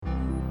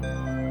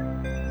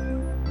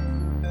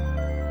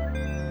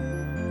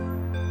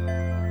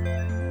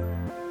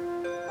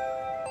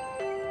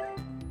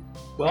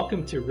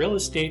Welcome to Real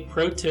Estate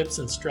Pro Tips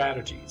and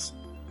Strategies.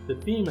 The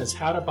theme is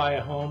how to buy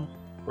a home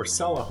or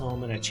sell a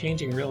home in a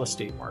changing real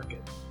estate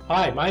market.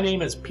 Hi, my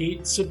name is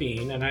Pete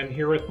Sabine, and I'm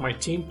here with my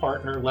team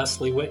partner,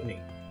 Leslie Whitney.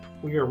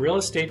 We are real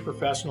estate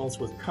professionals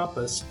with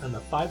Compass and the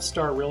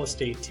 5-star real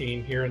estate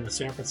team here in the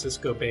San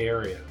Francisco Bay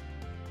Area.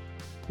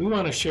 We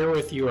want to share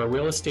with you our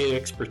real estate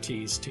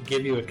expertise to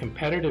give you a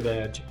competitive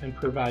edge and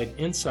provide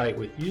insight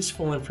with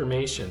useful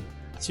information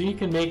so you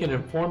can make an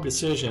informed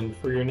decision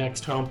for your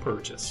next home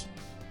purchase.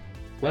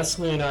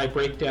 Leslie and I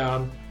break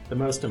down the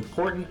most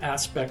important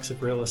aspects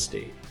of real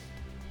estate.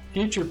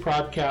 Future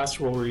podcasts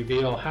will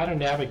reveal how to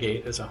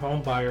navigate as a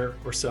home buyer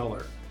or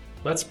seller.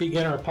 Let's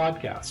begin our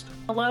podcast.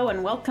 Hello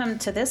and welcome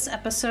to this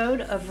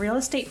episode of Real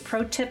Estate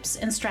Pro Tips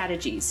and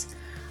Strategies.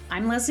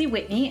 I'm Leslie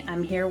Whitney.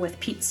 I'm here with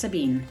Pete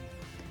Sabine.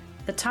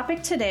 The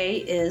topic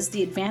today is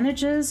the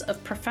advantages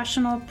of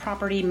professional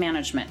property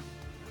management.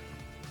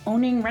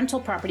 Owning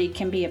rental property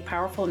can be a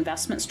powerful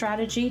investment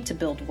strategy to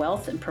build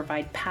wealth and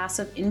provide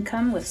passive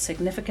income with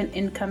significant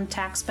income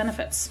tax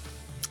benefits.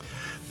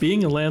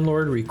 Being a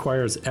landlord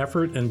requires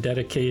effort and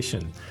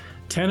dedication.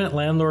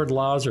 Tenant-landlord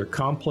laws are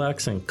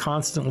complex and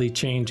constantly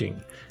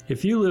changing.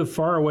 If you live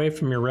far away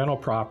from your rental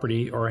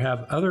property or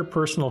have other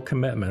personal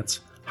commitments,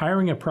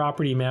 hiring a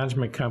property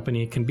management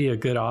company can be a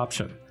good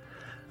option.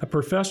 A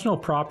professional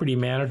property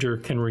manager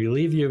can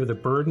relieve you of the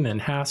burden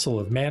and hassle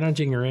of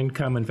managing your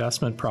income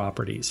investment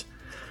properties.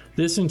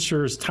 This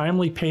ensures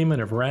timely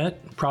payment of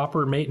rent,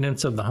 proper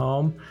maintenance of the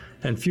home,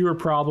 and fewer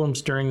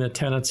problems during the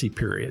tenancy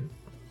period.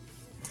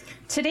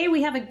 Today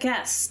we have a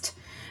guest.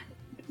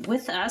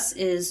 With us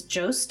is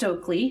Joe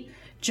Stokely.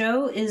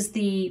 Joe is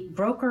the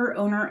broker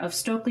owner of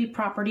Stokely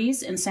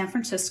Properties in San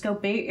Francisco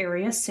Bay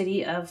Area,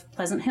 city of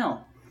Pleasant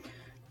Hill.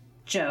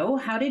 Joe,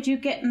 how did you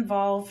get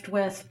involved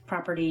with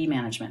property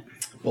management?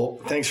 Well,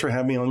 thanks for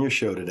having me on your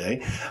show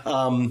today.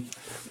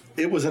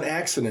 It was an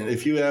accident.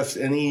 If you asked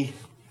any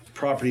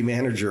property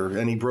manager,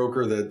 any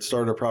broker that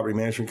started a property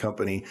management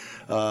company,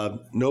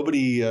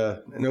 nobody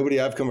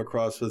I've come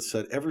across with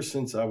said, ever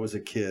since I was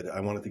a kid, I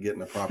wanted to get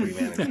into property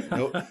management.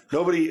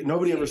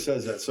 Nobody ever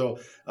says that. So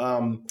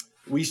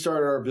we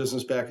started our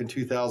business back in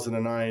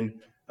 2009,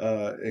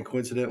 and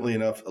coincidentally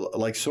enough,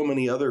 like so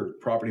many other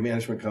property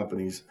management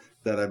companies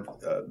that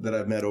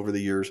I've met over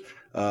the years,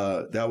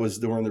 that was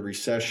during the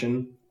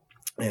recession.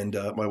 And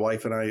my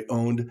wife and I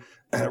owned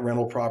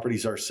rental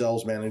properties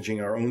ourselves,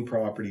 managing our own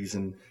properties,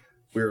 and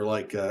we were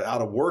like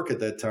out of work at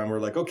that time.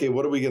 We're like, okay,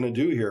 what are we going to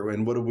do here?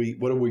 And what are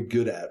we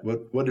good at?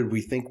 What did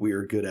we think we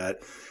were good at?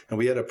 And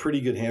we had a pretty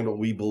good handle.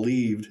 We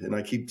believed, and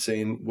I keep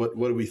saying what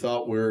we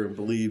thought we were and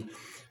believed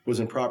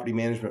was in property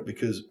management,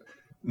 because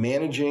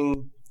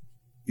managing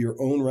your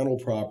own rental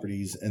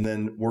properties and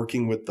then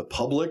working with the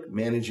public,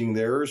 managing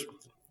theirs,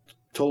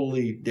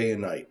 totally day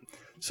and night.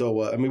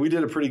 So, we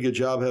did a pretty good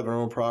job having our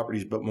own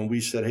properties, but when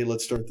we said, hey,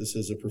 let's start this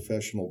as a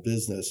professional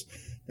business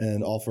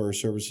and offer our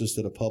services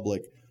to the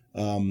public,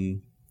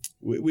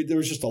 there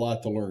was just a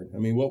lot to learn.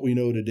 What we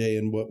know today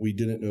and what we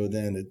didn't know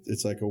then,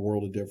 it's like a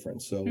world of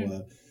difference.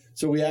 So,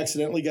 so we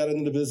accidentally got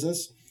into the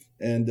business,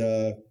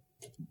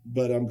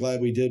 but I'm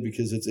glad we did,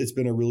 because it's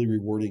been a really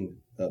rewarding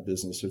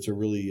business. It's a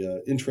really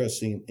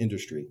interesting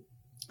industry.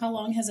 How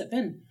long has it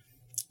been?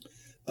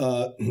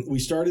 We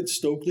started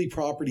Stokely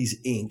Properties,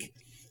 Inc.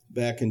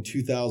 back in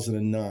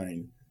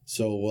 2009.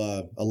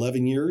 So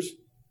 11 years.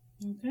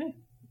 Okay.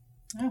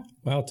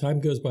 Wow, time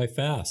goes by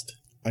fast.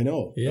 I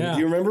know. Yeah. Do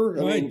you remember?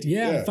 I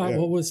thought,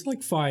 well, it was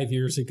like 5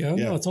 years ago.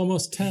 Yeah. No, it's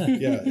almost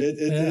 10. Yeah,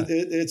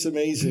 it's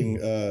amazing.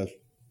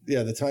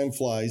 The time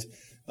flies.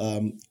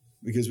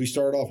 Because we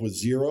started off with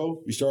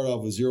zero. We started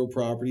off with zero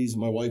properties.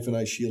 My wife and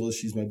I, Sheila,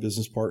 she's my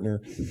business partner,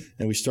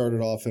 and we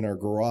started off in our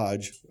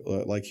garage,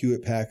 like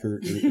Hewlett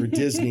Packard or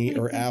Disney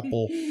or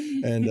Apple.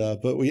 And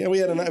but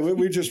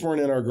we just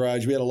weren't in our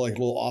garage. We had a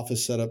little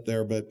office set up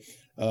there. But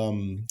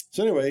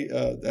so anyway,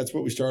 that's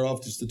what we started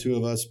off, just the two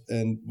of us,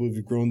 and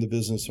we've grown the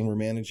business, and we're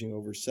managing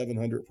over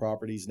 700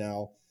 properties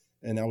now.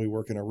 And now we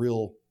work in a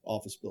real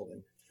office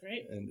building.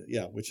 Great. And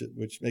which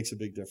makes a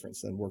big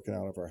difference than working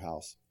out of our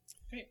house.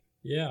 Great.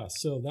 Yeah,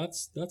 so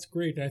that's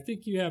great. I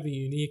think you have a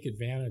unique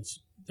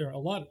advantage.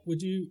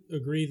 Would you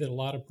agree that a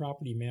lot of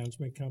property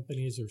management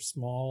companies are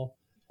small,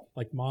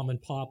 like mom and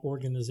pop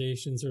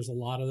organizations? There's a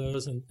lot of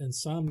those, and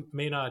some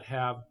may not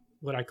have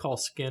what I call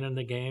skin in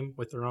the game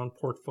with their own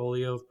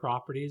portfolio of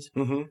properties.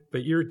 Mm-hmm.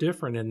 But you're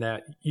different in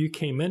that you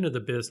came into the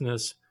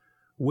business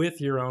with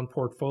your own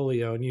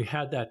portfolio, and you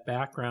had that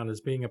background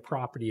as being a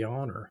property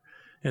owner.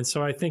 And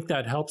so I think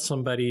that helps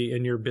somebody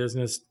in your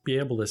business be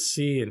able to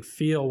see and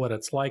feel what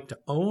it's like to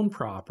own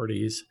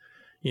proproperties,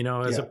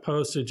 as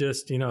opposed to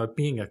just,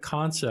 being a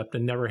concept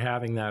and never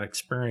having that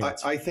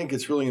experience. I think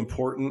it's really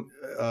important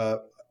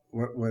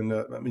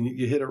when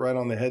you hit it right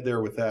on the head there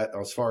with that,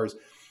 as far as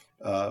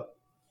I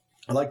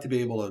like to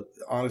be able to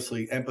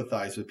honestly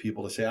empathize with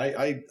people, to say,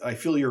 I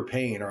feel your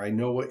pain, or I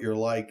know what you're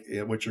like,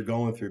 what you're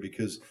going through,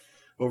 because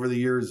over the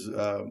years,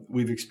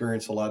 we've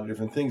experienced a lot of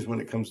different things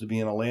when it comes to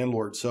being a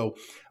landlord. So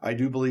I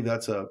do believe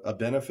that's a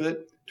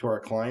benefit to our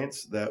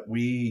clients, that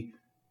we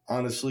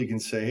honestly can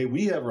say, hey,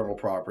 we have rental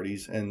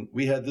properties and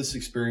we had this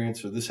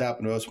experience or this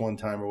happened to us one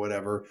time or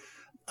whatever.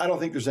 I don't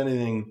think there's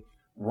anything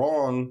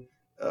wrong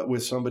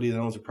with somebody that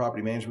owns a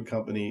property management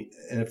company.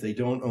 And if they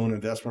don't own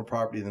investment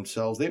property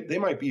themselves, they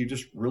might be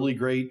just really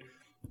great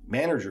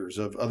managers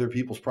of other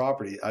people's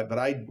property. But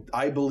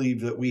I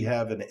believe that we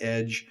have an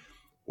edge,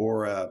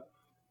 or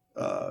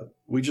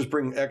we just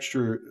bring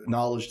extra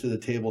knowledge to the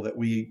table that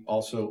we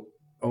also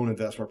own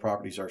investment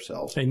properties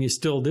ourselves. And you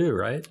still do,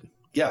 right?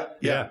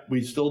 Yeah.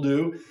 We still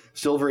do.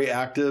 Still very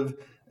active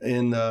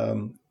in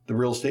the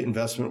real estate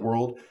investment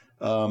world.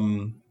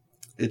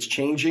 It's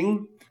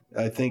changing.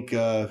 I think,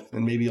 and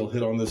maybe you'll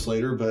hit on this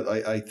later, but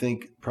I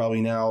think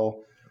probably now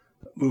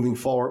moving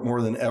forward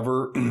more than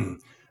ever,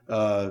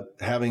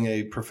 having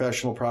a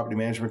professional property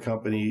management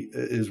company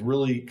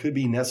could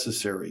be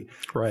necessary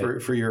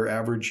for your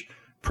average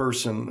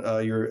person.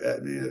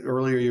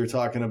 Earlier you were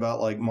talking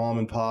about like mom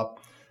and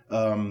pop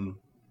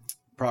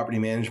property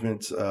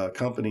management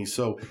companies.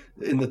 So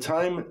in the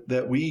time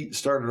that we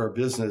started our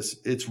business,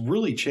 it's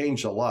really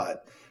changed a lot.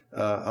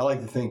 I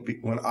like to think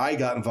when I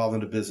got involved in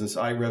the business,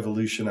 I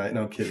revolutionized.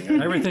 No, I'm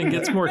kidding. Everything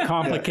gets more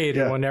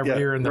complicated whenever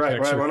you're in the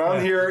picture. Right. When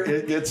I'm here,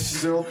 it gets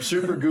still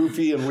super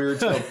goofy and weird.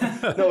 So,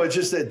 no, it's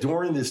just that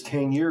during this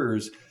 10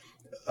 years,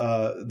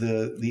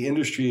 the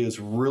industry has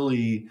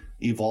really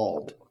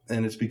evolved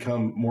and it's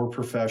become more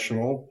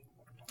professional.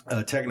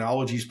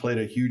 Technology's played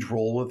a huge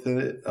role within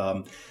it.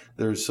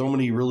 There's so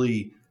many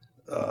really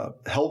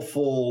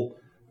helpful,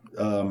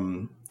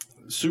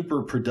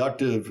 super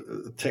productive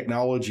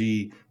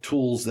technology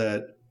tools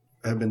that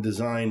have been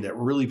designed that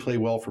really play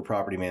well for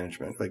property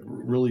management, like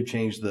really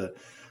change the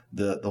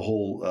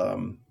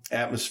whole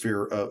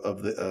atmosphere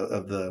of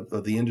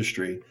the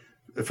industry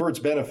for its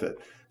benefit.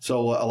 So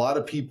a lot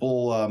of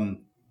people,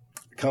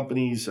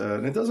 companies,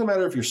 and it doesn't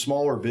matter if you're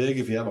small or big,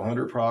 if you have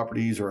 100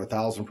 properties or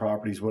 1,000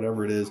 properties,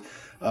 whatever it is,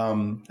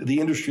 the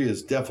industry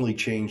has definitely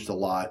changed a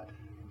lot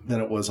than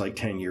it was like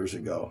 10 years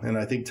ago. And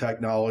I think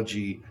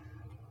technology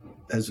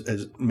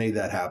has made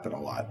that happen a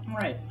lot.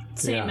 Right.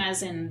 Same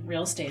as in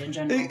real estate in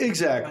general.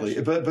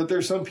 Exactly. But there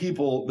are some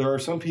people that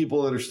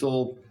are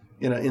still,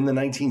 in the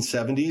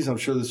 1970s. I'm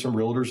sure there's some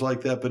realtors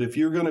like that. But if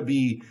you're going to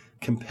be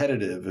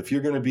competitive, if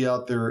you're going to be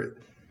out there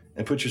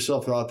and put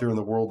yourself out there in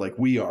the world like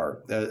we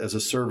are as a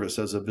service,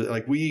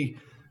 we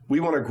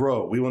want to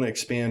grow, we want to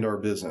expand our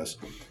business.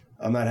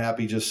 I'm not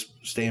happy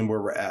just staying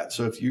where we're at.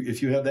 So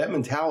if you have that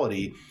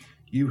mentality,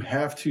 you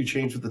have to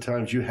change with the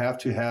times. You have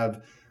to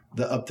have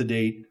the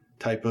up-to-date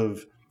type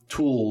of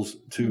tools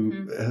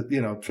to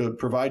to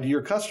provide to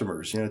your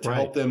customers, to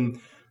help them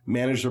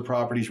manage their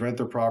properties, rent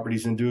their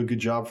properties, and do a good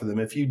job for them.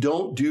 If you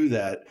don't do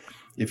that,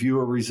 if you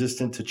are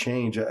resistant to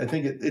change, I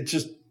think it's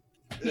just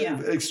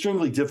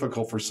extremely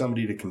difficult for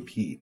somebody to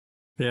compete.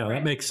 Yeah,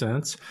 that makes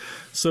sense.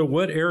 So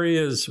what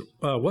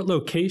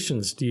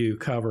locations do you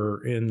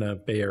cover in the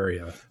Bay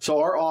Area?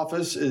 So our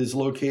office is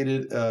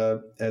located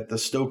at the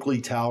Stokely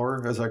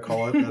Tower, as I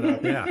call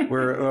it.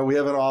 Where we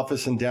have an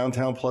office in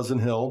downtown Pleasant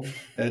Hill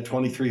at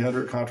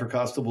 2300 Contra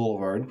Costa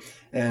Boulevard.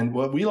 And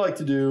what we like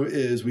to do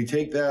is we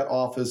take that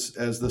office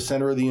as the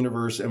center of the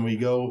universe and we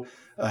go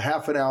a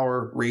half an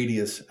hour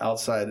radius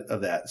outside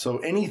of that. So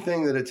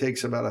anything that it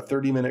takes about a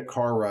 30-minute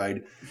car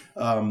ride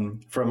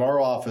from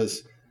our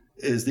office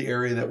is the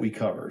area that we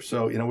cover.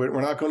 So,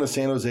 we're not going to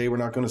San Jose, we're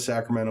not going to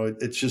Sacramento.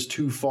 It's just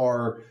too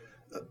far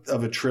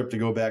of a trip to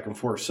go back and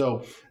forth.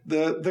 So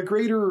the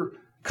greater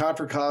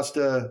Contra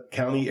Costa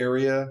County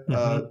area,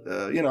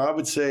 I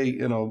would say,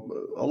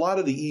 a lot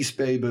of the East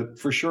Bay, but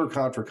for sure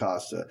Contra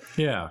Costa.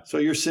 Yeah. So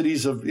your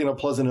cities of,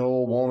 Pleasant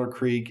Hill, Walnut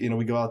Creek,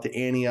 we go out to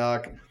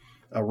Antioch,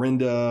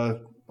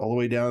 Orinda, all the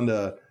way down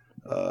to,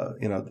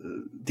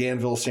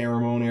 Danville, San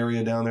Ramon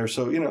area down there.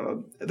 So,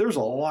 there's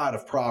a lot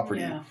of property.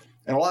 Yeah.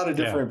 And a lot of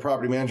different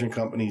property management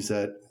companies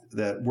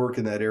that work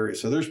in that area.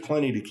 So there's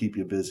plenty to keep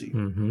you busy.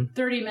 Mm-hmm.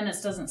 30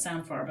 minutes doesn't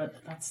sound far, but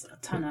that's a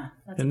ton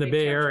of... In the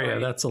Bay Area,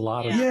 that's a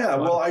lot of... Yeah,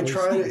 well, I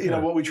try to,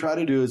 what we try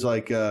to do is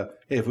like, hey,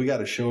 if we got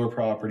to show a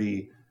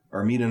property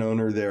or meet an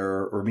owner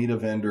there or meet a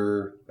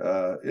vendor,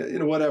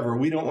 whatever,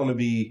 we don't want to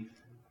be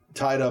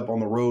tied up on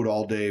the road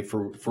all day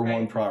for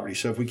one property.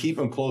 So if we keep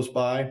them close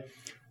by,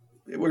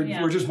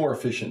 we're just more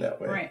efficient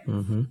that way. Right.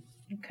 Mm-hmm.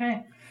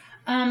 Okay.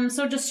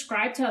 So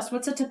describe to us,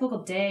 what's a typical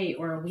day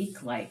or a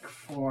week like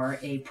for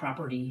a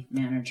property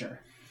manager?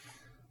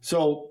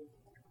 So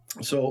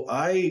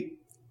I'm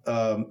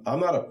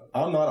not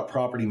a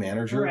property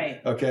manager.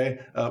 Right. Okay.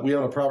 We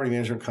own a property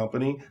management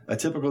company. A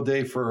typical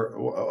day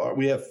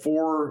we have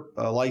 4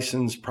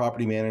 licensed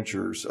property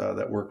managers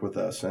that work with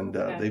us, and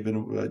they've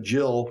been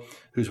Jill,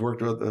 who's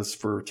worked with us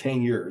for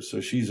 10 years. So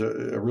she's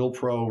a real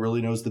pro,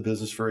 really knows the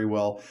business very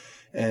well,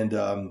 and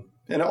all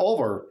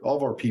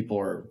of our people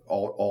are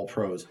all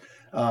pros.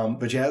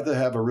 But you have to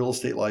have a real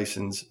estate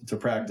license to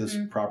practice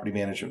property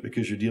management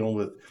because you're dealing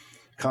with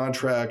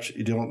contracts,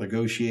 you're dealing with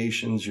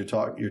negotiations, you're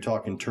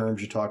talking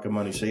terms, you're talking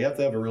money. So you have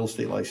to have a real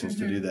estate license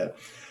to do that.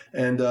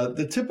 And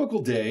the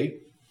typical day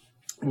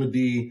would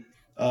be,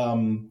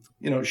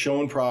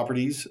 showing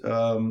properties,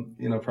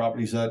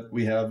 properties that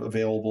we have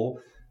available,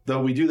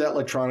 though we do that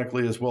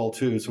electronically as well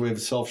too. So we have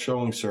a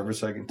self-showing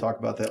service. I can talk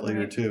about that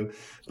later too.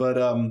 But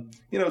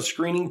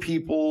screening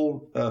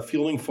people,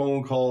 fielding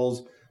phone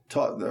calls.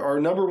 Our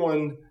number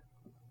one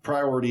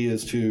priority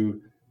is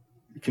to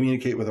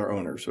communicate with our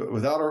owners.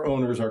 Without our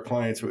owners, our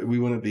clients, we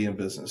wouldn't be in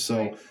business.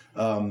 So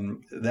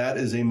that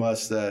is a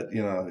must. That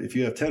if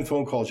you have 10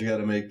 phone calls you got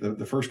to make,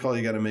 the first call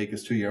you got to make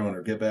is to your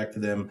owner. Get back to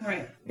them,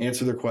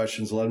 answer their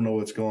questions, let them know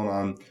what's going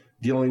on.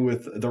 Dealing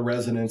with the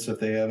residents if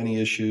they have any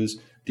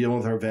issues. Dealing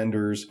with our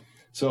vendors.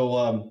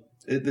 So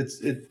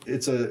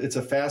it's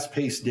a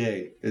fast-paced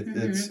day.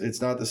 It's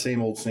not the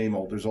same old.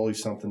 There's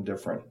always something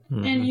different.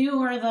 And you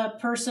are the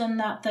person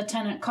that the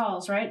tenant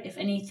calls, right? If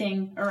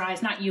anything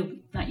arises, not you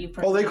personally.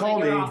 Oh, they call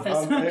me.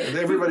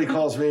 Everybody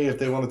calls me if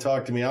they want to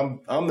talk to me.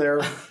 I'm there.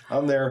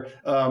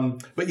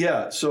 But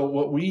yeah, so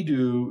what we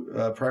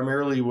do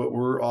primarily, what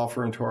we're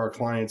offering to our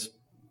clients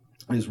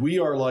is we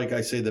are, like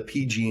I say, the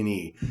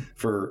PG&E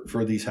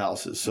for these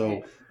houses.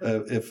 So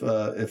if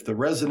the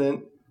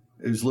resident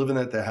who's living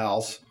at the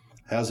house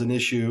has an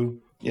issue,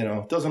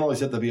 it doesn't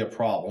always have to be a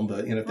problem,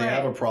 but if they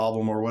have a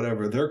problem or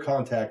whatever, they're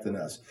contacting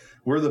us.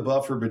 We're the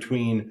buffer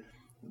between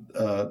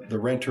the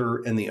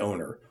renter and the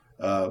owner.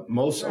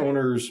 Most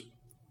owners,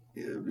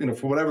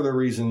 for whatever their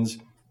reasons,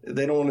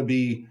 they don't want to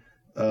be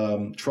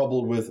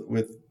troubled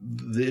with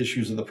the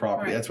issues of the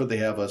property. That's what they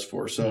have us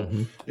for. So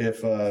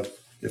if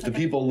the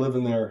people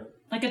living there,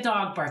 like a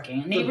dog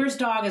barking. A neighbor's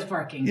dog is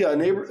barking. Yeah,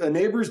 a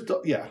neighbor's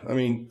dog. Yeah, I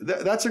mean,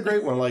 that's a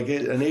great one. Like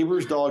a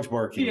neighbor's dog's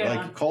barking. Yeah.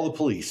 Like, call the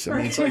police. I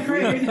mean, it's like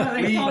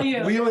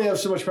we only have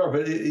so much power,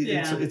 but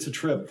it's a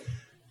trip.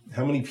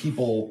 How many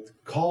people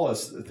call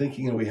us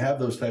thinking we have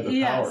those type of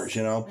powers,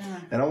 And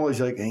I'm always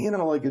like,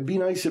 it'd be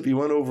nice if you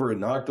went over and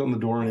knocked on the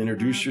door and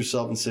introduced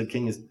yourself and said,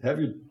 can you have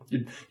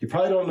you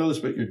probably don't know this,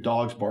 but your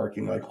dog's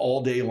barking like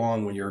all day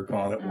long when you're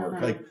gone at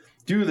work. Like,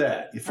 do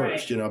that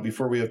first,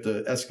 before we have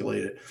to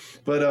escalate it.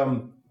 But,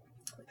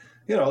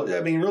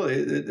 I mean, really,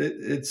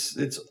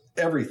 it's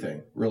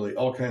everything, really,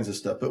 all kinds of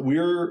stuff. But we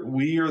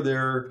are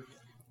there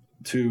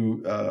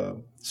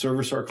to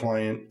service our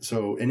client.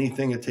 So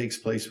anything that takes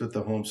place with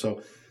the home.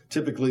 So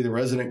typically the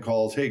resident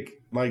calls, hey,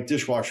 my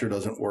dishwasher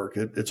doesn't work.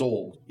 It's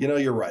old.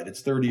 You're right.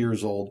 It's 30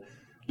 years old.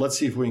 Let's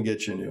see if we can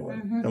get you a new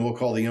one. And we'll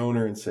call the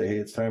owner and say, hey,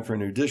 it's time for a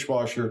new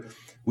dishwasher.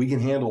 We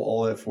can handle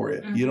all that for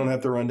you. You don't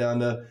have to run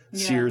down to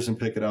Sears and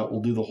pick it out.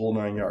 We'll do the whole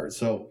 9 yards.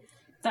 So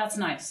that's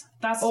nice.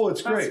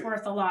 It's great. That's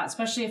worth a lot,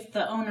 especially if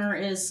the owner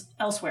is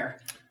elsewhere.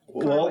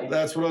 Well,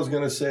 that's what I was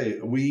going to say.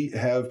 We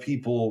have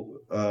people,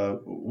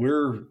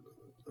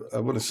 I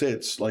want to say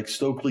it's like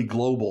Stokely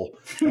Global.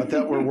 Not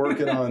that we're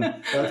working on,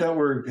 not that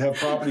we have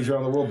properties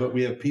around the world, but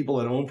we have people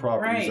that own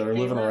properties that are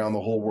living around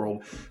the whole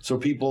world. So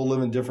people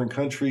live in different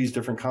countries,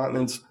 different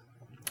continents,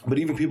 but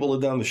even people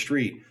live down the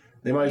street.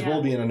 They might as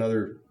well be in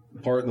another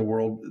part in the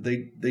world.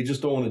 They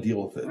just don't want to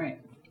deal with it. Right.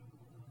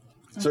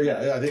 So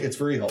I think it's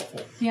very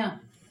helpful. Yeah.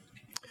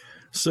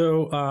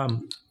 So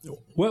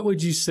what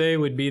would you say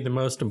would be the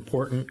most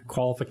important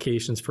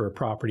qualifications for a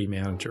property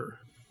manager?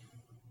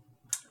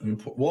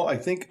 Well, I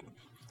think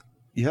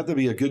you have to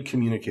be a good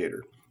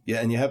communicator. Yeah,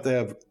 and you have to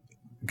have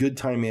good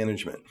time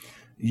management.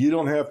 You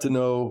don't have to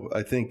know,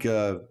 I think,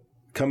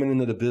 coming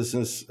into the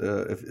business,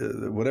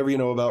 whatever you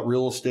know about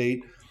real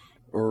estate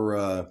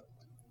or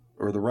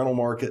the rental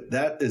market,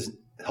 that is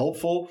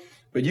helpful.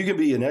 But you can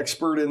be an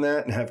expert in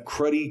that and have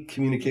cruddy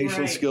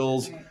communication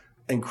skills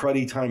and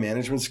cruddy time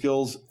management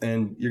skills,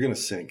 and you're going to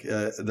sink.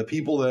 The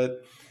people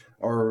that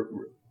are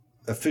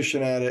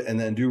efficient at it and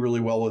then do really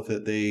well with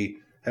it, they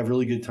have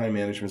really good time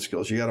management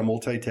skills. You got to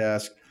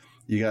multitask.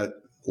 You got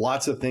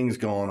lots of things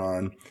going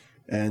on,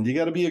 and you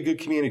got to be a good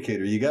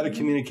communicator. You got to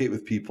communicate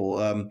with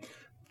people.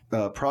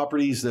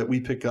 Properties that we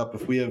pick up,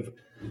 if we have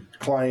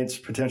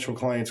potential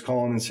clients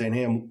calling and saying,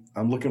 hey,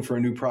 I'm looking for a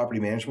new property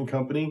management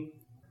company.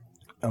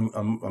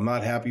 I'm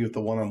not happy with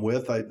the one I'm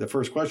with. The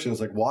first question is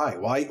like, why?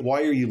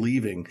 Why are you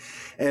leaving?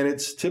 And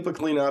it's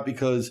typically not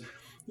because,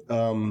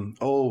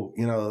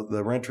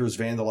 the renters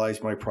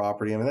vandalized my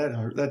property. I mean,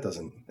 that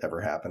doesn't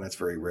ever happen. That's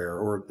very rare.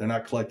 Or they're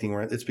not collecting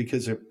rent. It's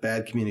because of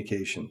bad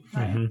communication.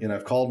 Mm-hmm.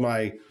 I've called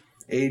my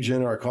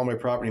agent or I call my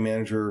property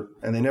manager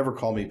and they never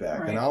call me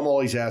back. Right. And I'm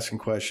always asking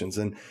questions.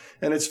 And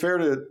it's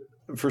fair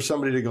for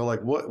somebody to go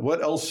like,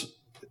 what else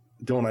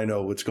don't I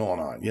know what's going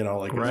on?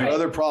 Like there's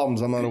other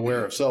problems I'm not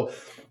aware of. So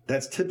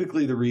that's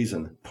typically the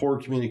reason. Poor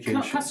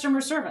communication.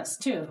 Customer service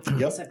too,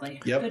 basically.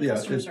 Yep. Good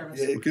customer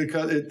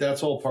service.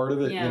 That's all part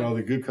of it. Yeah.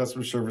 The good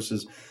customer service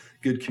is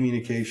good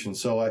communication.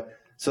 So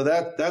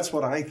that's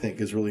what I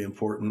think is really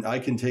important. I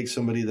can take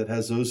somebody that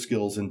has those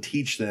skills and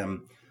teach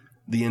them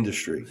the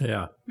industry.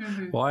 Yeah.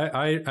 Mm-hmm. Well,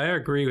 I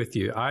agree with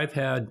you. I've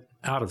had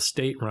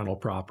out-of-state rental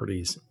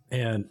properties,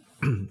 and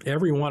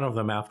every one of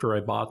them, after I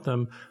bought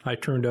them, I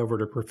turned over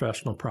to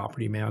professional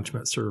property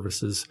management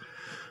services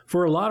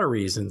for a lot of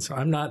reasons.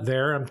 I'm not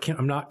there.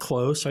 I'm not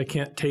close. I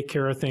can't take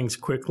care of things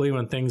quickly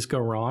when things go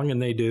wrong,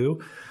 and they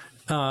do.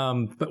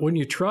 But when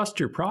you trust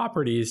your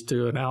properties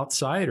to an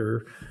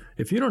outsider,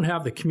 if you don't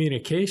have the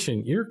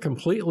communication, you're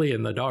completely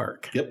in the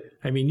dark. Yep.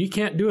 I mean, you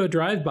can't do a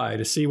drive-by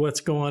to see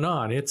what's going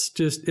on.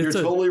 You're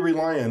totally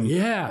relying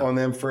Yeah. on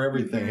them for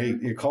everything. Hey,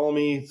 you call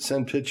me,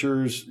 send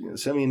pictures,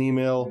 send me an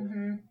email.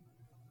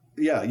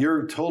 Yeah,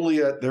 you're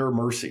totally at their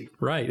mercy.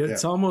 Right.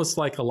 It's almost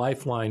like a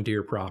lifeline to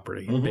your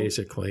property,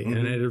 basically.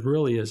 And it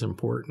really is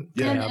important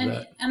to have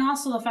that. And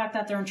also the fact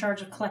that they're in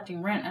charge of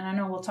collecting rent. And I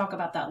know we'll talk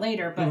about that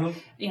later, but,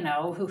 you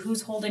know,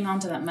 who's holding on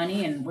to that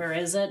money and where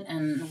is it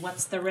and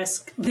what's the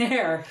risk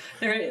there?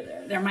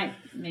 There might,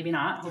 maybe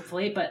not,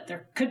 hopefully, but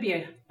there could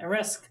be a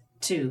risk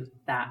to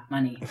that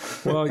money.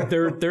 Well,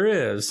 there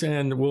is,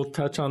 and we'll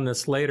touch on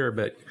this later,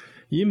 but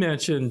you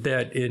mentioned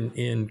that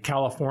in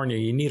California,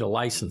 you need a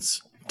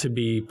license to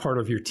be part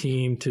of your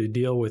team, to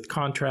deal with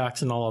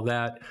contracts and all of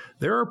that.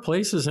 There are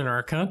places in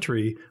our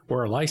country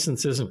where a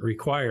license isn't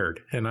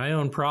required. And I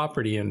own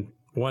property in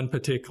one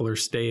particular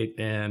state,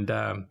 and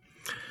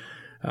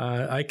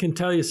I can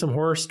tell you some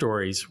horror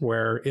stories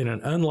where in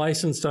an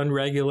unlicensed,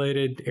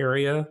 unregulated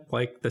area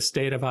like the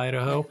state of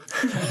Idaho.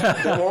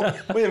 Well,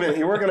 wait a minute,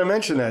 you weren't going to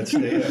mention that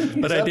state.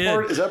 But I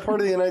did. Is that part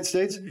of the United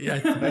States? I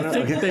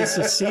think they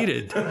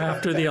seceded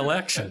after the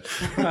election.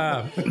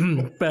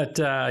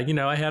 But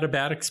I had a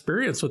bad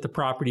experience with the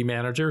property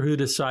manager who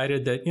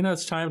decided that,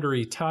 it's time to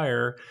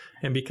retire.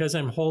 And because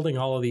I'm holding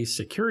all of these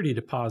security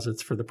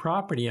deposits for the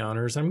property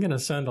owners, I'm going to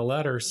send a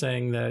letter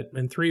saying that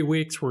in 3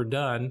 weeks we're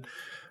done.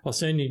 I'll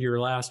send you your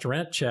last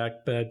rent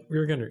check, but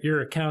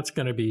your account's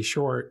going to be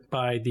short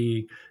by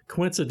the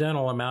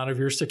coincidental amount of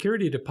your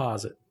security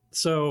deposit.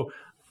 So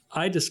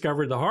I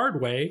discovered the hard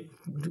way,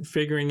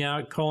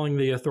 calling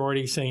the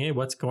authorities saying, hey,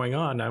 what's going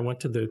on? I went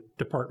to the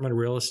Department of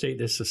Real Estate.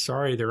 They said,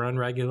 sorry, they're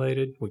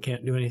unregulated. We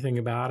can't do anything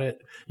about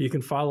it. You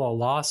can file a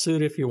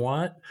lawsuit if you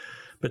want,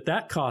 but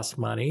that costs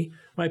money.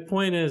 My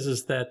point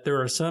is that there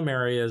are some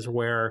areas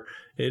where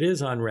it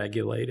is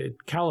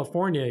unregulated.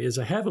 California is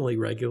a heavily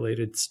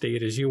regulated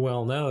state, as you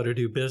well know. To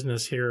do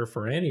business here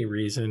for any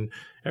reason,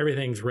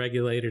 everything's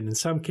regulated, in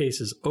some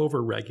cases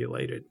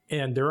over-regulated.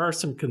 And there are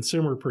some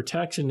consumer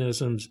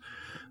protectionisms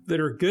that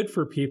are good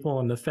for people,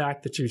 and the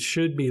fact that you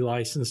should be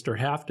licensed or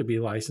have to be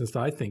licensed,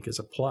 I think, is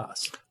a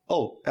plus.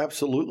 Oh,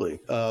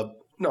 absolutely.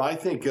 No, I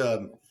think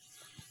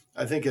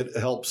it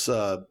helps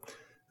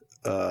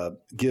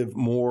give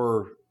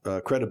more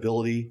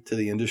credibility to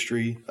the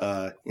industry.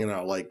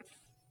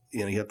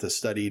 You have to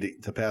study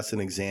to pass an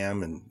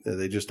exam, and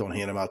they just don't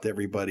hand them out to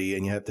everybody.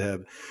 And you have to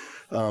have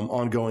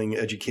ongoing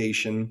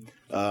education.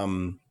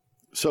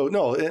 So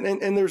no,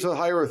 and there's a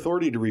higher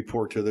authority to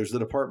report to. There's the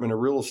Department of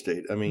Real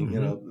Estate. I mean,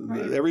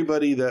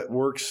 everybody that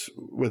works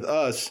with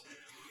us,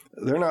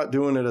 they're not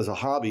doing it as a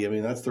hobby. I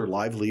mean, that's their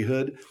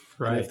livelihood.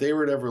 Right. And if they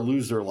were to ever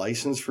lose their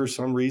license for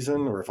some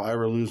reason, or if I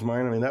were to lose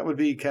mine, I mean, that would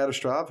be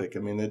catastrophic. I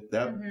mean,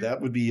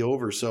 that would be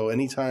over. So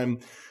anytime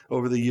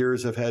over the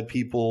years I've had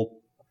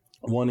people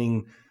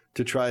wanting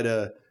to try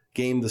to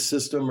game the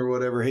system or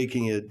whatever, hey,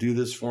 can you do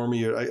this for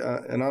me?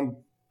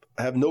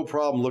 I have no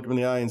problem looking in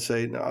the eye and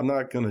say, no, I'm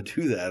not going to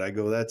do that. I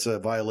go, that's a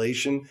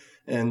violation.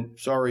 And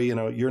sorry,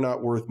 you're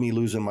not worth me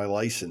losing my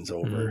license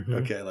over.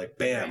 Okay, like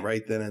bam,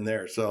 right then and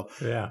there. So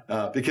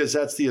because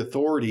that's the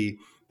authority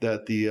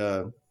that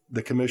the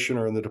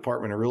commissioner and the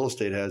Department of Real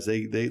Estate has.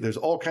 There's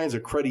all kinds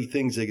of cruddy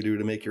things they can do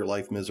to make your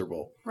life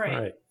miserable.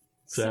 Right.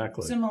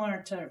 Exactly.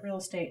 Similar to real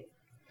estate.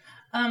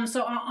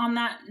 So on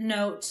that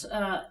note,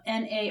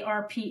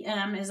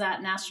 NARPM is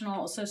that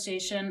National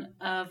Association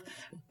of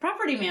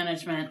Property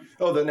Management.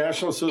 Oh, the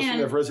National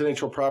Association of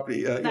Residential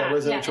Property.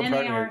 Residential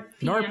Property.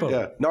 NARPM.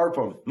 Yeah,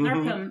 NARPM.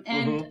 NARPM.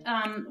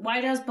 And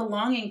why does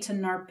belonging to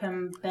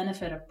NARPM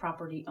benefit a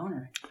property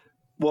owner?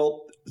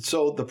 Well,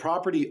 so the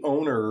property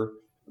owner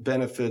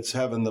benefits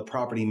having the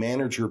property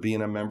manager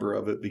being a member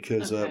of it,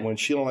 because when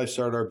Sheila and I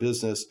started our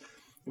business,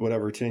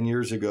 10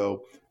 years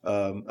ago,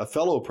 a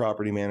fellow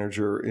property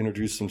manager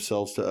introduced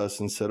themselves to us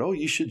and said, oh,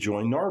 you should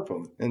join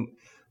NARPM. And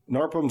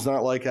NARPM's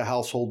not like a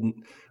household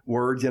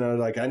word,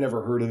 like I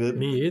never heard of it.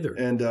 Me either.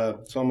 And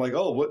so I'm like,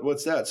 oh,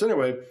 what's that? So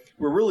anyway,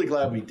 we're really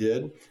glad we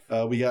did.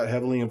 We got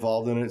heavily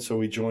involved in it. So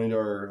we joined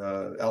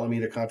our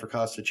Alameda Contra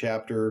Costa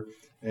chapter,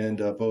 and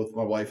both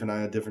my wife and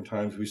I at different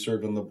times, we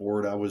served on the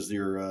board. I was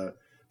their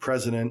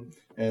president.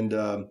 And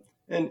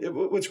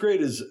what's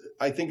great is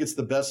I think it's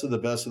the best of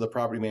the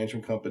property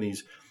management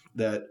companies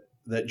that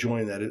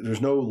join that. There's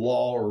no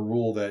law or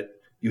rule that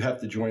you have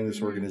to join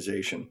this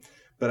organization.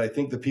 But I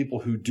think the people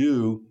who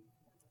do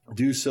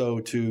so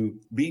to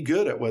be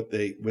good at what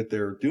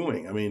they're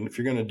doing. I mean, if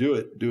you're going to do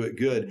it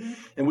good.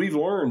 And we've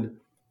learned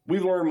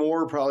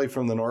more probably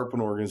from the NARPM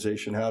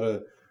organization how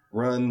to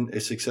run a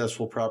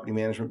successful property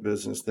management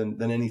business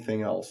than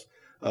anything else.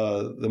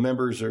 The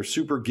members are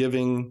super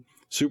giving,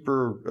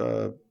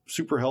 super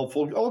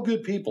helpful, all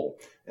good people.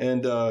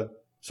 And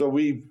so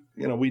we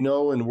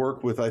know and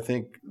work with, I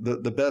think,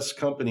 the best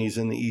companies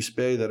in the East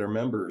Bay that are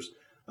members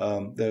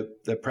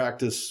that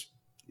practice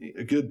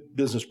good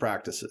business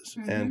practices.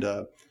 And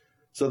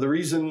so the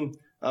reason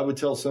I would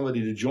tell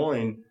somebody to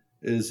join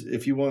is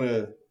if you want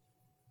to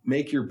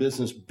make your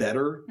business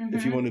better,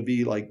 if you want to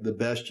be like the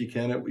best you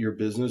can at your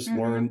business,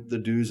 learn the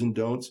do's and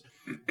don'ts,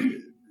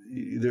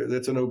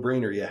 that's a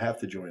no-brainer. You have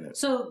to join it.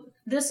 So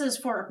this is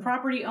for a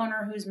property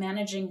owner who's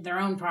managing their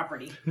own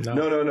property.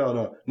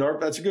 No.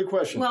 That's a good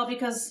question. Well,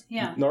 because,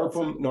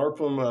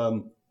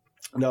 NARPM,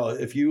 no,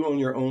 if you own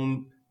your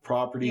own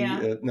property,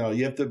 no,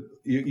 you have to,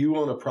 you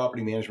own a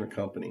property management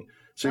company.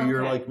 So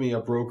you're like me, a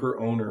broker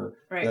owner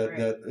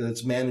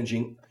that's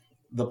managing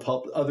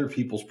other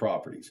people's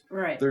properties.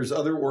 Right. There's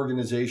other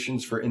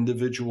organizations for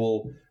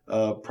individual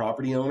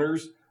property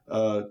owners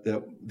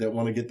that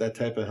want to get that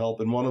type of help.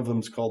 And one of them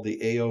is called the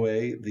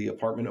AOA, the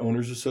Apartment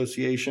Owners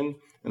Association.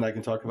 And I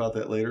can talk about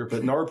that later.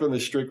 But NARPM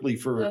is strictly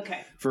for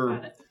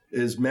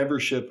is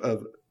membership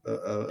of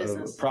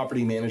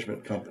property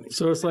management companies.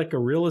 So it's like a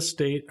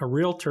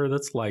realtor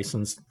that's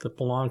licensed that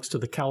belongs to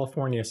the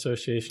California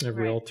Association of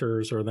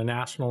Realtors or the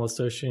National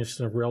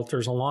Association of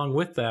Realtors. Along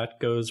with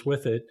that goes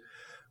with it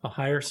a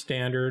higher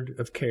standard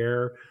of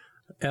care,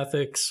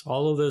 ethics,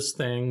 all of those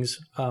things,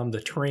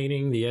 the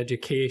training, the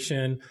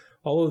education,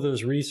 all of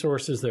those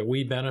resources that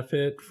we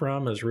benefit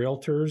from as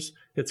realtors.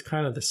 It's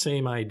kind of the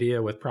same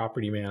idea with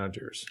property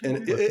managers.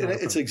 And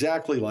it's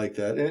exactly like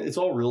that. And it's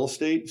all real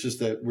estate, it's just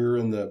that we're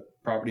in the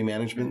property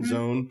management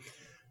zone,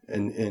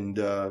 and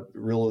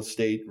real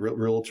estate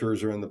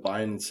realtors are in the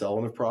buying and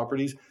selling of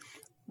properties.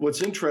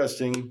 What's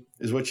interesting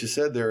is what you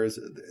said there is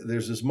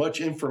there's as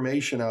much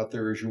information out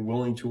there as you're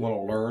willing to want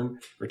to learn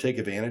or take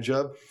advantage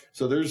of.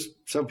 So there's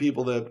some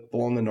people that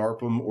belong to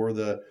NARPM or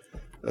the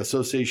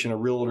Association of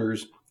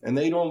Realtors, and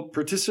they don't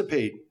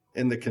participate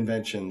in the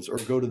conventions or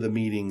go to the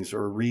meetings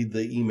or read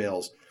the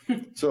emails.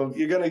 So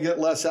you're going to get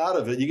less out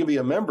of it. You can be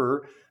a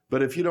member,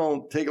 but if you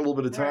don't take a little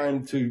bit of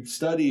time to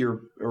study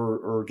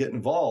or get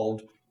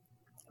involved,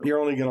 you're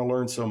only going to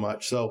learn so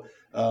much. So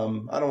I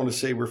don't want to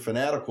say we're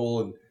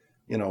fanatical and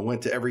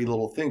went to every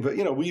little thing, but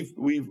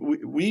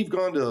we've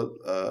gone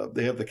to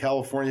they have the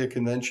California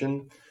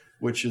Convention,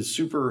 which is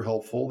super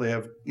helpful. They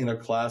have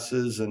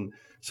classes, and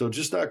so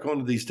just not going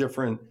to these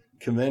different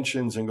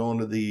conventions and going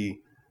to the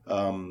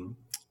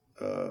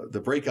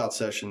breakout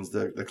sessions,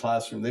 the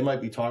classroom. They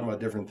might be talking about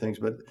different things,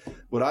 but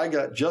what I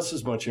got just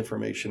as much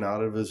information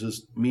out of is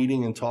just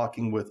meeting and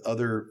talking with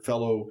other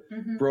fellow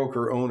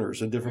broker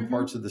owners in different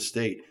parts of the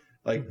state.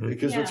 Like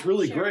because what's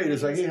really great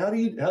is like, hey, how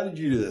did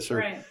you do this?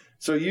 Or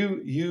so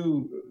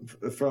you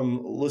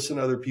from listening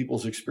to other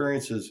people's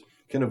experiences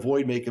can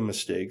avoid making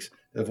mistakes,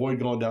 avoid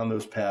going down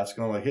those paths,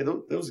 going like, hey,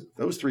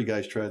 those three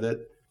guys tried that.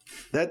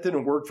 That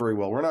didn't work very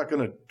well. We're not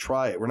going to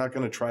try it. We're not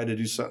going to try to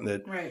do something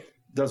that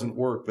doesn't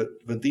work.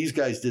 But these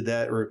guys did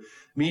that, or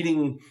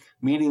meeting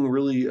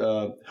really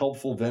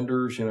helpful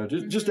vendors,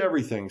 just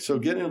everything. So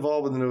getting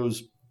involved in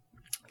those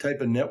type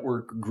of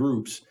network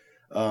groups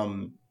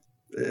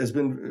has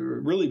been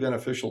really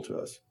beneficial to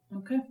us.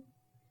 Okay.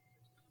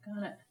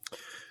 Got it.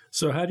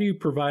 So how do you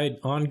provide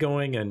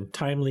ongoing and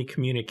timely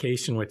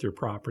communication with your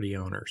property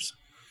owners?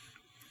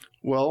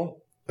 Well,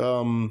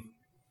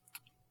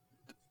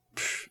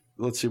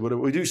 let's see.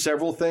 We do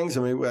several things.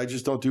 I mean, I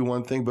just don't do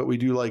one thing, but we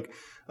do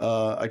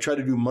I try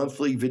to do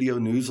monthly video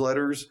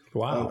newsletters,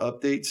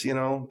 updates.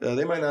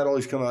 They might not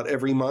always come out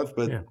every month,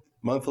 but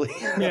monthly,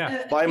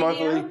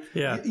 bi-monthly.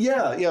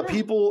 Yeah.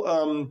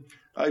 People,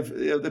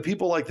 the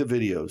people like the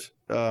videos.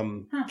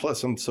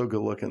 Plus, I'm so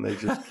good looking; they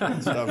just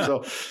can't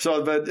stop.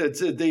 But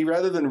they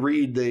rather than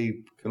read, they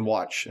can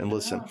watch and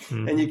listen,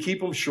 and you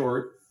keep them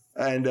short.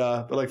 And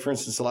but like for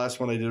instance, the last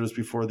one I did was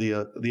before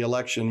the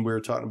election. We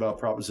were talking about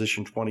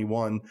Proposition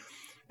 21,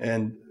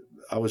 and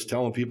I was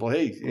telling people,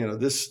 hey,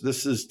 this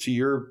is to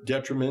your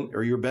detriment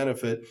or your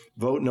benefit.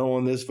 Vote no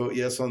on this. Vote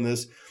yes on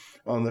this.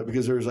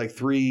 Because there's like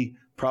 3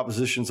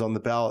 propositions on the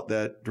ballot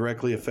that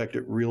directly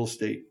affected real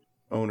estate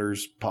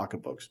owners'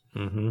 pocketbooks.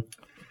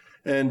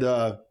 And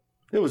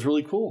it was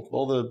really cool.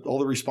 All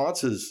the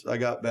responses I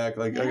got back,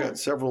 I got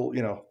several,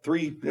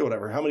 3,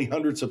 whatever, how many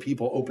hundreds of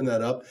people opened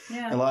that up.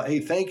 And hey,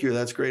 thank you.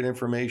 That's great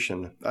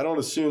information. I don't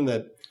assume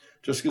that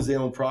just because they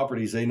own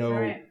properties, they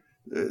know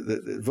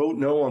that vote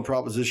no on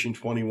Proposition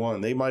 21.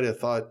 They might have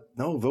thought,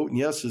 no, voting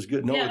yes is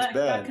good. No, it's bad.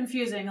 Got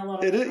confusing a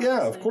little bit. It is,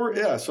 of course.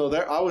 Yeah. So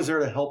I was there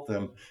to help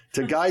them,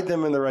 to guide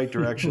them in the right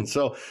direction.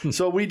 So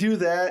we do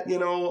that,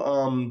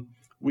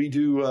 we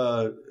do,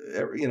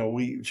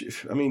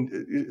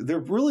 they're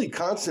really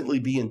constantly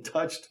being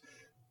touched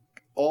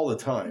all the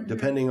time,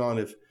 depending on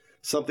if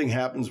something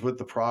happens with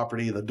the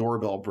property, the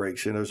doorbell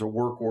breaks, there's a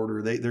work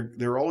order.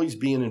 They're always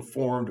being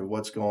informed of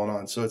what's going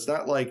on. So it's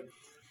not like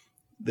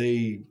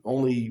they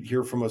only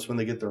hear from us when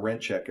they get the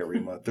rent check every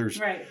month.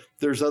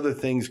 There's other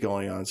things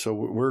going on. So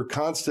we're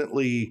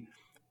constantly,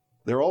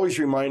 they're always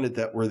reminded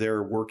that we're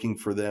there working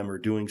for them or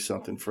doing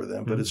something for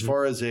them. But as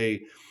far as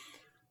a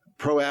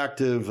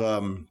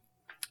proactive,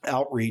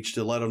 outreach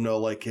to let them know,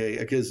 like, hey,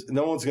 because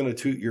no one's going to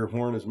toot your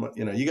horn as much.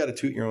 You got to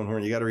toot your own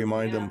horn. You got to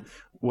remind them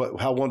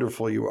how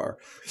wonderful you are.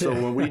 So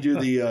when we do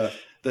the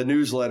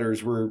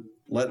newsletters, we're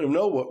letting them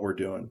know what we're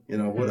doing.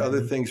 What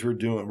other things we're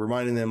doing,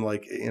 reminding them,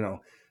 like,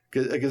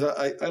 because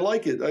I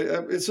like it.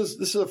 This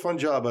is a fun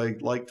job. I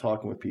like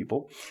talking with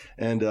people,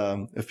 and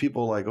if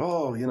people are like,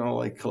 oh,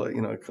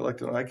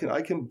 collect,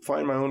 I can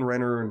find my own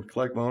renter and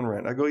collect my own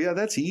rent. I go, yeah,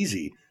 that's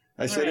easy.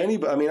 I said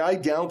anybody. I mean, I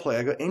downplay.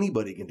 I go,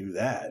 anybody can do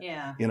that.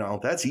 Yeah.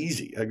 That's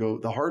easy. I go,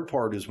 the hard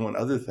part is when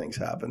other things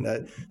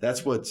happen.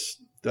 That's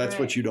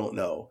what you don't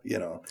know.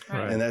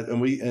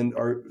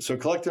 Right. So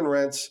collecting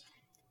rents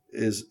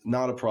is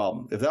not a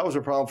problem. If that was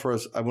a problem for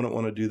us, I wouldn't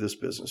want to do this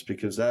business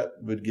because that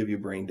would give you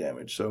brain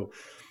damage. So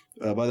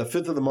by the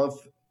 5th of the month,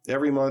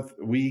 every month,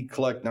 we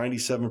collect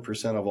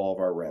 97% of all of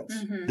our rents.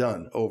 Mm-hmm.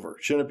 Done. Over.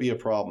 Shouldn't be a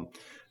problem.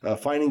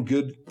 Finding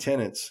good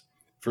tenants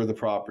for the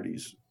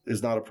properties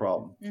is not a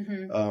problem.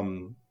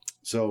 Mm-hmm.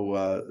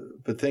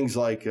 But things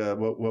like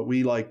what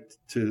we like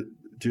to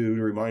do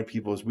to remind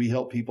people is we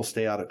help people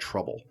stay out of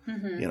trouble.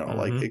 Mm-hmm.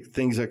 Like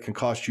things that can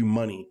cost you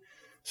money.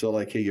 So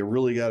like, hey, you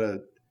really got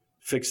to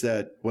fix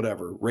that,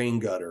 whatever, rain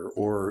gutter,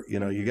 or,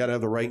 you got to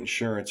have the right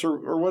insurance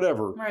or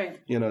whatever, Right.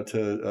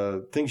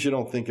 To things you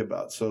don't think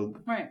about. So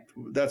Right.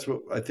 that's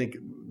what I think,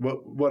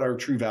 what our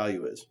true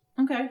value is.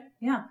 Okay.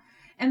 Yeah.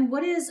 And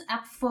what is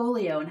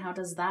Appfolio and how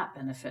does that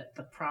benefit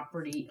the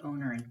property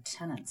owner and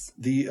tenants?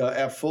 The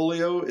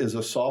Appfolio is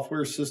a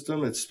software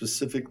system. It's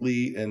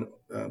specifically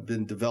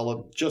been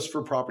developed just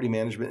for property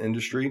management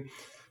industry.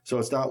 So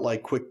it's not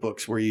like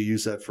QuickBooks where you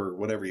use that for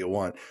whatever you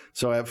want.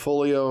 So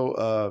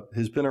Appfolio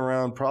has been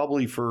around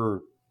probably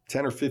for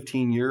 10 or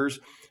 15 years.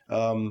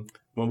 When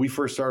we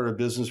first started a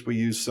business, we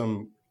used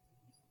some,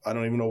 I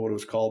don't even know what it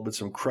was called, but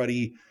some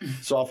cruddy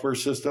software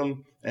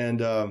system.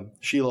 And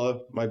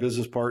Sheila, my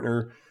business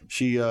partner,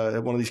 she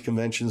at one of these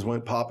conventions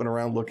went popping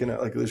around looking at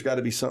like, there's got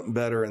to be something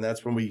better. And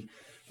that's when and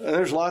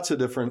there's lots of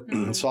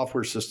different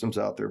software systems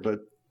out there, but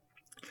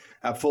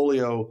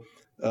Appfolio,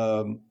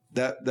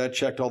 that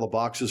checked all the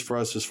boxes for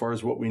us as far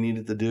as what we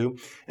needed to do.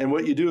 And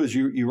what you do is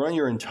you run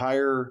your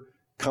entire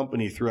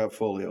company through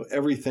Appfolio.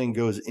 Everything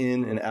goes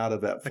in and out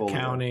of Appfolio.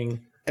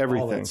 Accounting,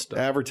 everything, all that stuff.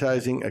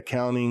 Advertising,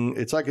 accounting.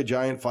 It's like a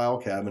giant file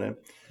cabinet.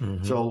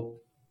 Mm-hmm. So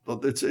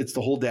it's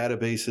the whole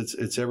database.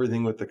 It's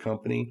everything with the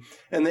company,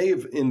 and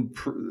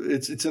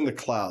it's in the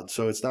cloud.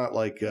 So it's not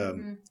like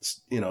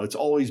it's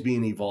always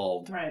being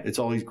evolved. Right. It's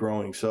always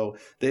growing. So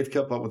they've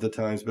kept up with the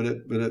times.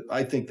 But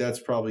I think that's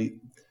probably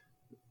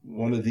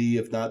one of the,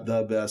 if not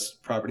the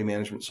best property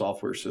management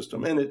software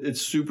system. And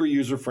it's super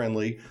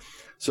user-friendly.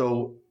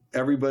 So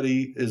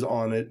everybody is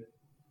on it.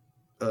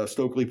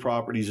 Stokely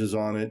Properties is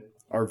on it.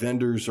 Our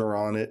vendors are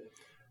on it.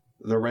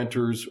 The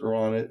renters are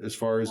on it as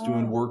far as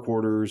doing work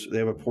orders. They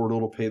have a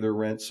portal to pay their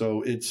rent.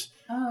 So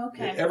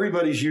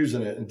everybody's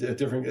using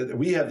it.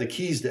 We have the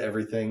keys to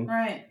everything.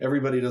 Right.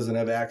 Everybody doesn't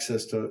have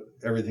access to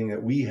everything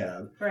that we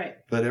have. Right.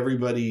 But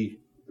everybody,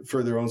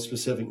 for their own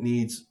specific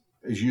needs,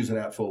 is using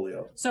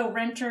Appfolio. So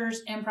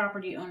renters and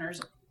property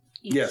owners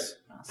each. Yes.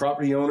 Awesome.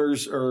 Property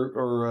owners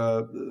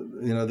are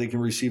they can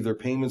receive their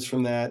payments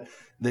from that.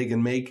 They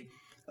can make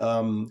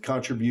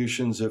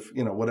contributions if,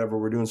 whatever,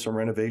 we're doing some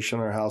renovation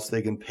on our house,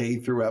 they can pay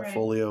through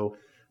Appfolio. Right.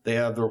 They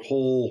have their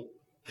whole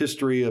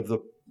history of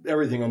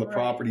everything on the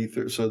property.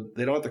 So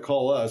they don't have to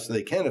call us.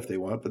 They can if they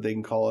want, but they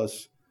can call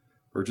us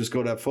or just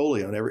go to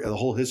Appfolio and the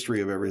whole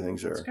history of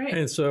everything's there. That's great.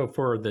 And so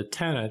for the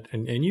tenant,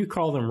 and you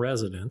call them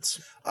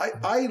residents.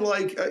 I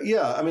like,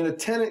 I mean, a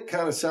tenant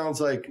kind of sounds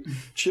like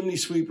chimney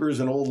sweepers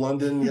in old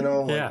London,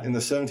 like in the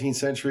 17th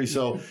century.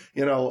 So,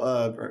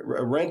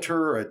 a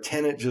renter or a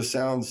tenant just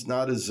sounds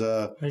not as...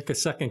 like a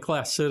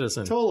second-class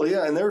citizen. Totally,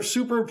 yeah. And they're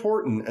super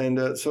important.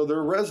 And so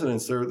they're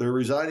residents. They're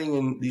residing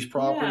in these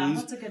properties. Yeah,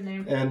 that's a good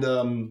name. And,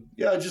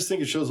 I just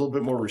think it shows a little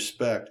bit more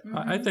respect. Mm-hmm.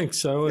 I think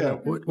so. Yeah.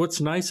 And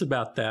what's nice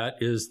about that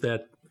is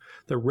that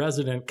the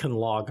resident can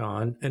log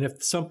on, and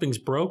if something's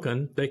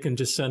broken, they can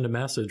just send a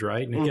message,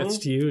 right? And it gets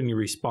to you, and you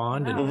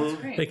respond,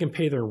 and they can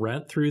pay their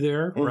rent through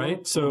there,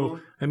 right? So,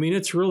 I mean,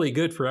 it's really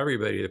good for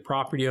everybody: the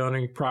property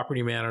owner,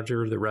 property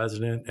manager, the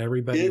resident.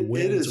 Everybody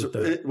wins.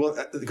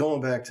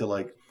 Going back to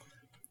like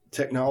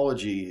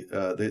technology,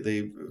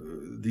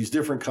 these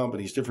different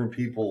companies, different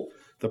people.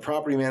 The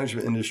property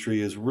management industry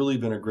has really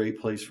been a great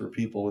place for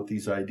people with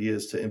these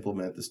ideas to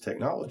implement this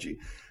technology,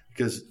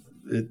 because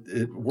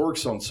it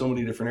works on so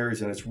many different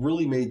areas, and it's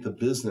really made the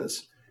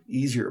business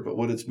easier. But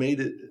what's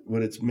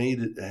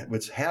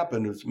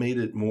happened is made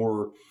it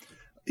more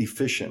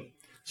efficient.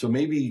 So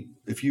maybe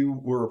if you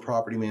were a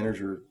property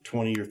manager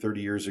 20 or 30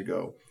 years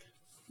ago,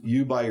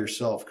 you by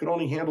yourself could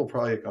only handle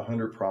probably like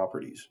 100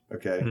 properties.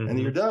 Okay. Mm-hmm. And then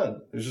you're done.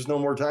 There's just no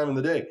more time in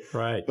the day.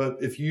 Right. But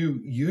if you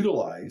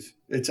utilize,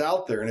 it's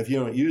out there. And if you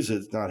don't use it,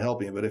 it's not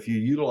helping. But if you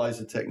utilize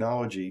the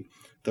technology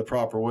the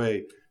proper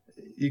way,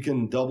 you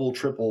can double,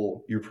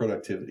 triple your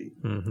productivity.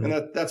 Mm-hmm.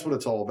 And that's what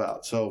it's all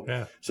about. So,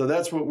 so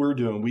that's what we're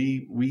doing.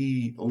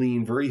 We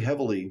lean very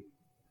heavily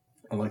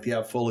on like the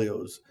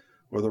Appfolios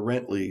or the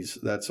Rentleys.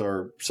 That's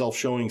our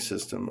self-showing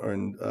system.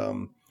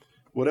 And,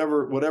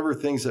 whatever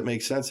things that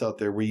make sense out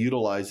there, we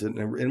utilize it,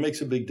 and it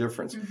makes a big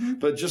difference. Mm-hmm.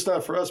 But just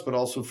not for us, but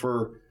also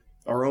for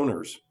our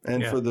owners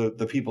and for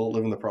the people that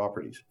live in the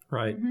properties.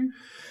 Right. Mm-hmm.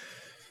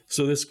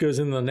 So this goes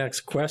into the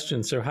next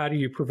question. So how do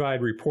you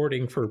provide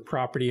reporting for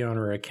property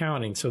owner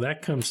accounting? So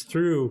that comes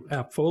through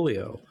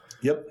AppFolio.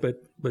 Yep.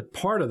 But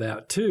part of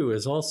that too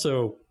is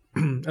also,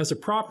 as a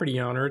property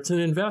owner, it's an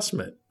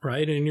investment,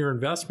 right? And in your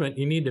investment,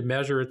 you need to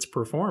measure its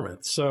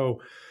performance.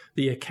 So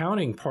the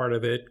accounting part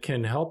of it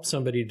can help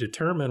somebody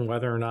determine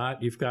whether or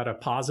not you've got a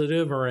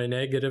positive or a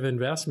negative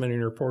investment in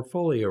your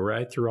portfolio,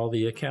 right? Through all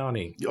the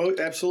accounting. Oh,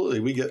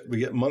 absolutely. We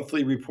get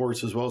monthly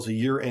reports as well as a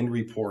year-end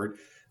report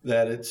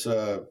that it's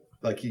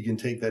like you can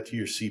take that to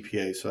your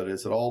CPA. So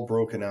it's all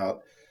broken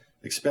out,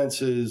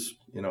 expenses,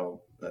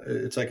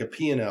 it's like a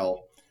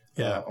P&L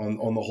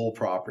on the whole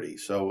property.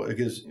 So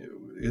because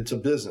it's a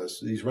business,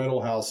 these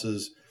rental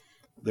houses,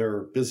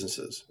 they're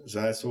businesses.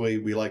 So that's the way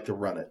we like to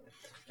run it.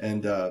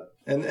 And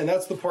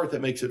that's the part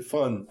that makes it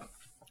fun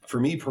for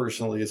me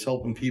personally, is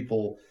helping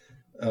people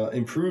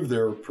improve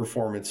their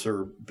performance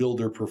or build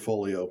their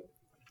portfolio.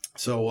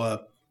 So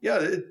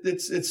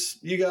it's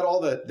you got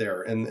all that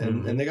there,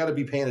 and they got to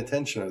be paying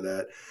attention to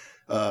that,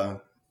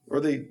 or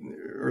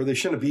they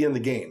shouldn't be in the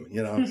game,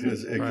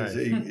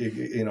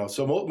 Right.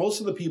 So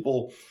most of the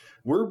people,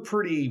 we're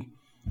pretty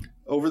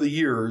over the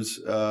years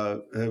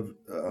have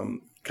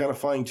kind of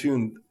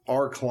fine-tuned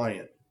our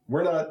client.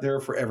 We're not there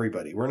for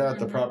everybody. We're not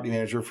the property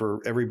manager for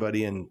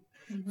everybody and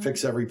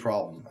fix every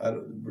problem.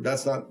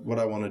 That's not what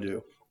I want to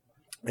do.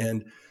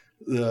 And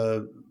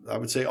I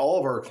would say all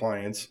of our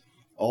clients,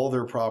 all of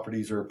their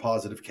properties are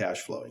positive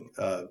cash flowing.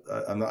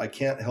 I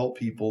can't help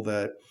people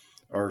that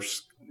are,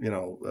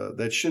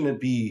 that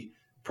shouldn't be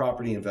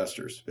property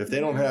investors. If they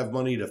don't have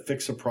money to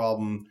fix a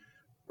problem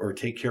or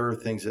take care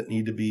of things that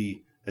need to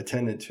be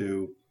attended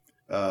to,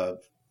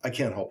 I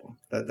can't help them.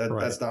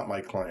 That's not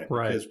my client.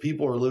 Right. Because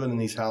people are living in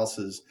these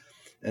houses,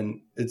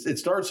 and it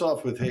starts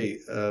off with, hey,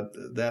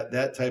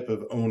 that type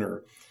of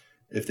owner,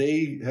 if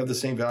they have the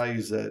same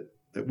values that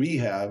we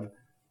have,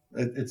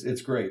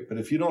 it's great. But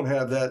if you don't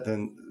have that,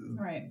 then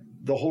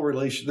the whole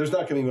there's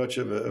not going to be much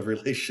of a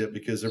relationship,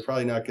 because they're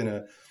probably not going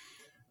to,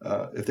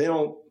 if they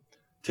don't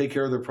take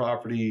care of their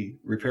property,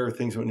 repair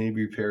things that need to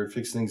be repaired,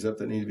 fix things up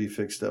that need to be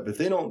fixed up. If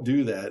they don't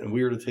do that, and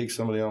we were to take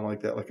somebody on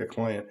like that, like a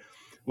client,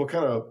 what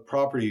kind of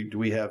property do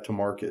we have to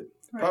market?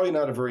 Right. Probably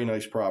not a very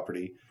nice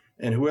property.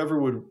 And whoever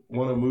would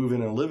want to move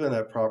in and live in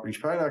that property is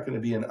probably not going to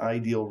be an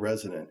ideal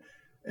resident.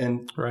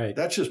 And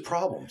that's just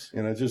problems,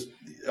 just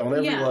on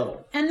every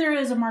level. And there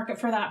is a market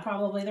for that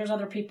probably. There's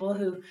other people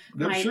who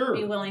might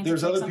be willing to take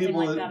something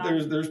like that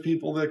on. There's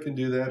people that can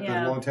do that. But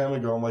a long time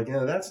ago, I'm like,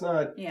 that's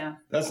not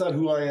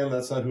who I am.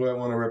 That's not who I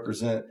want to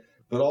represent.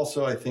 But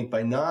also, I think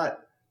by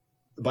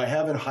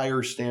having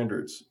higher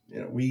standards,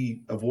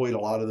 we avoid a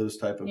lot of those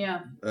type of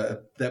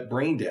that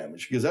brain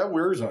damage, because that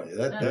wears on you.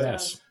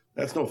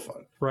 That's no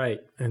fun. Right.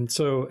 And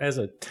so as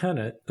a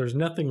tenant, there's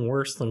nothing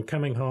worse than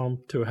coming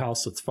home to a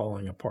house that's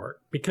falling apart,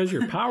 because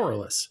you're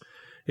powerless.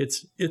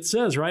 It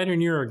says right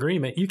in your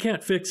agreement, you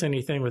can't fix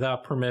anything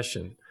without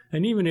permission.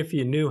 And even if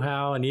you knew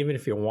how, and even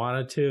if you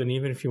wanted to, and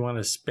even if you want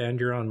to spend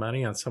your own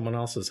money on someone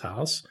else's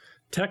house,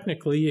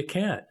 technically you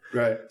can't.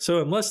 Right.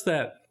 So unless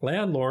that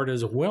landlord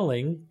is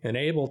willing and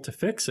able to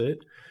fix it,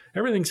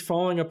 everything's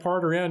falling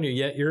apart around you,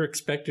 yet you're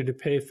expected to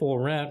pay full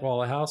rent while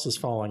the house is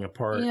falling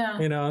apart. Yeah.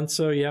 And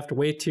so you have to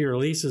wait till your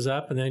lease is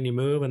up and then you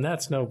move, and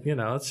that's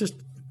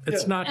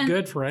it's not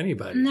good for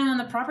anybody. No, and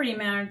the property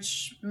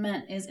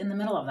management is in the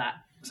middle of that.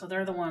 So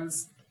they're the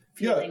ones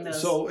feeling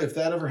those. So if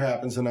that ever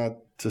happens, and not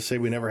to say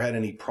we never had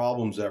any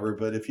problems ever,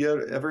 but if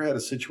you ever had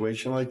a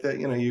situation like that,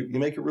 you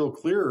make it real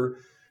clear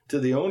to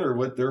the owner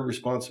what their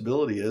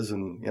responsibility is,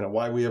 and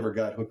why we ever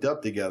got hooked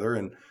up together.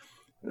 And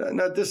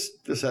not this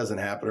hasn't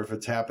happened, or if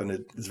it's happened,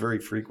 it's very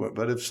frequent.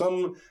 But if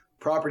some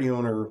property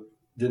owner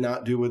did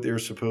not do what they're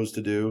supposed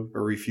to do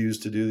or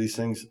refused to do these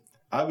things,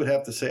 I would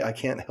have to say, I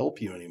can't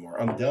help you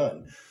anymore. I'm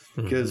done.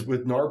 Because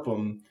with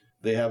NARPM,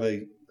 they have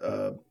a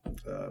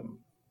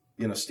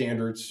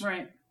standards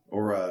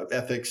or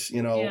ethics,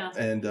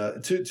 and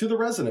to the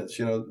residents,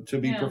 to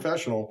be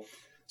professional.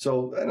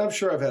 So, and I'm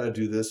sure I've had to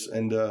do this,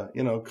 and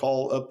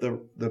call up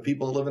the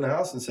people that live in the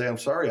house and say, I'm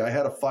sorry, I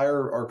had to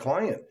fire our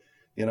client.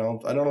 I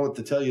don't know what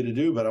to tell you to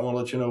do, but I want to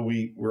let you know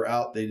we're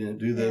out. They didn't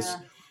do this,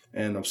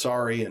 and I'm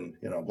sorry, and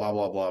blah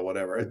blah blah,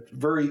 whatever. It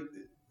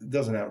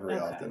doesn't happen very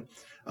often.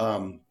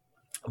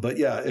 But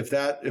if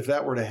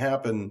that were to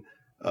happen,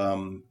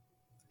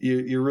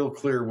 you're real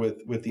clear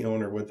with the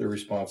owner what their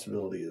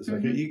responsibility is.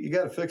 Okay, you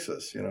got to fix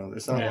this.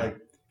 It's not like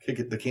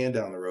kick the can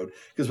down the road,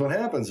 because what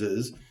happens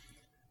is,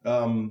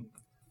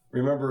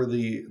 remember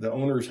the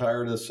owners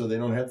hired us so they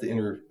don't have to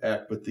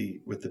interact with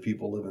the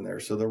people living there.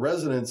 So the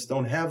residents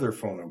don't have their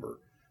phone number.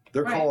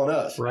 They're calling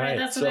us. Right.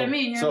 That's what I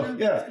mean.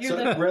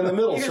 We're in the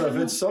middle. So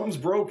if something's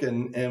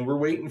broken and we're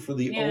waiting for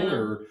the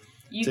owner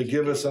to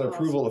give us an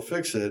approval to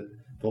fix it,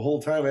 the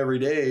whole time, every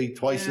day,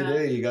 twice a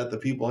day, you got the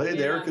people, hey,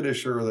 the air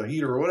conditioner or the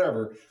heater or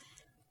whatever.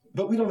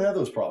 But we don't have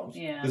those problems.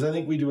 Because I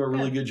think we do a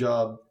really good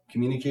job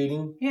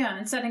communicating. Yeah,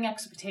 and setting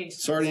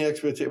expectations.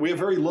 We have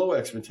very low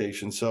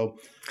expectations, so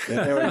we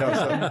never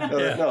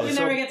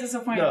get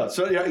disappointed. No,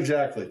 so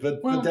exactly.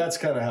 But that's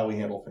kind of how we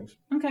handle things.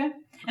 Okay.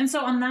 And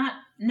so on that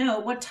know,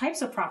 what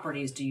types of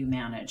properties do you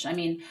manage? I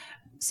mean,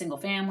 single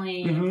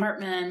family,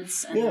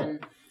 apartments, and then...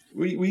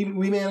 We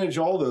manage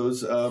all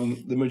those.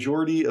 The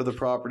majority of the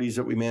properties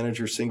that we manage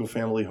are single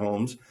family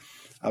homes.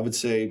 I would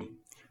say,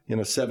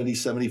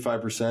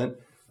 70-75%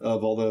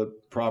 of all the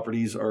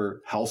properties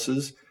are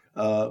houses.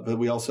 But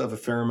we also have a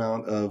fair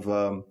amount of,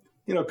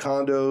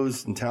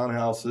 condos and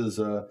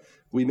townhouses.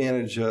 We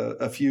manage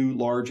a few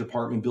large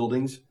apartment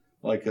buildings,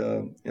 like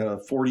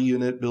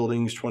 40-unit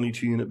buildings,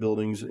 22-unit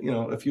buildings,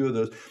 a few of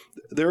those.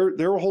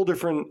 They're a whole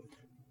different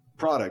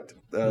product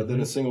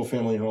than a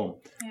single-family home.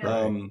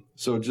 Yeah.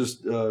 So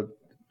just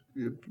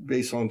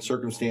based on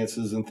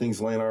circumstances and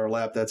things laying on our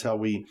lap, that's how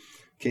we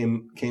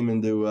came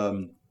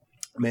into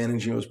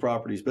managing those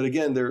properties. But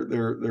again,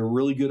 they're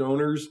really good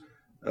owners,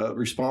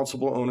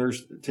 responsible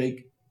owners,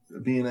 take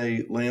being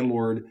a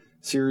landlord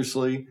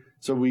seriously.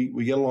 So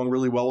we get along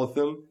really well with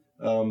them.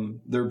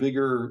 They're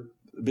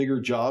bigger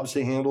jobs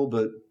to handle,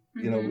 but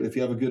if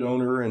you have a good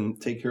owner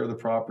and take care of the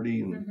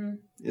property, and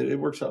it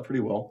works out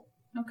pretty well.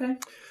 Okay.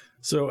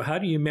 So how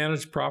do you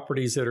manage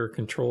properties that are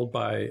controlled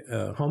by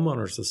a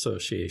homeowners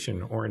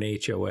association or an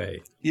HOA?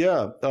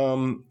 Yeah.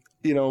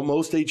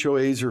 Most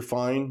HOAs are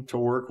fine to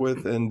work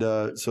with. And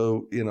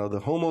so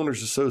the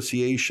homeowners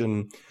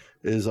association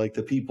is like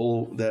the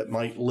people that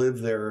might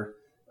live there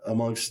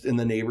in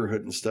the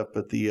neighborhood and stuff.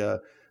 But the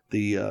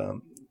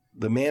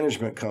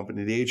management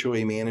company, the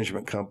HOA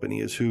management company,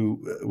 is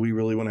who we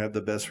really want to have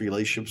the best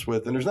relationships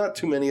with. And there's not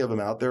too many of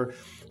them out there.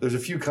 There's a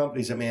few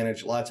companies that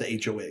manage lots of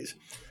HOAs.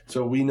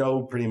 So we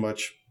know pretty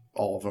much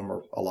all of them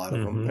or a lot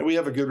of them. And we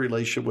have a good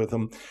relationship with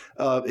them.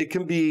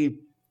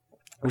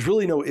 There's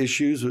really no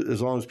issues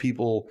as long as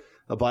people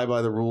abide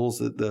by the rules,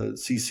 that the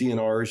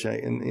CC&Rs,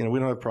 and we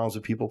don't have problems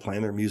with people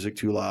playing their music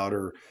too loud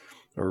or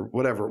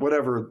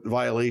whatever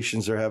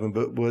violations they're having.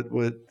 But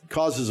what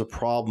causes a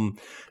problem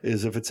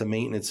is if it's a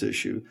maintenance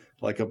issue,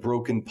 like a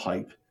broken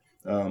pipe,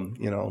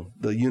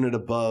 the unit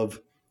above,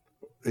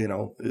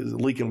 is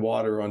leaking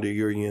water onto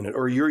your unit,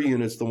 or your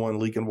unit's the one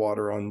leaking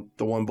water on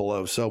the one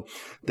below. So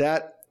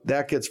that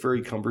gets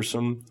very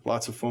cumbersome.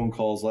 Lots of phone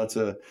calls, lots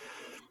of,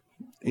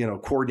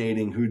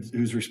 coordinating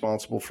who's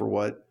responsible for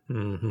what.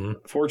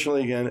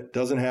 Fortunately, again, it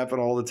doesn't happen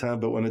all the time,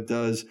 but when it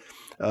does,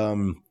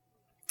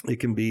 it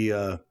can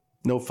be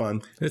no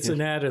fun. It's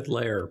an added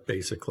layer,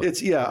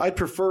 basically. I'd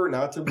prefer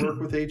not to work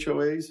with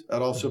HOAs.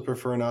 I'd also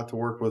prefer not to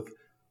work with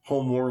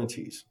home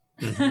warranties.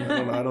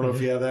 I don't know if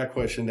you have that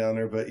question down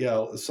there, but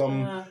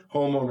some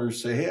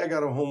homeowners say, hey, I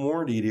got a home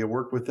warranty. Do you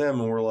work with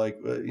them? And we're like,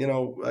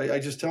 I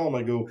just tell them,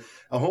 I go,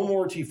 a home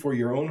warranty for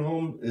your own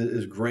home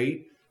is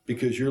great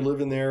because you're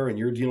living there and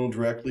you're dealing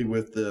directly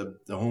with the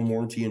home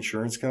warranty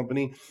insurance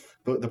company.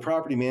 But the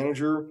property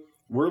manager,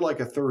 we're like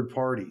a third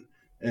party.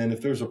 And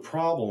if there's a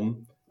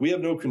problem, we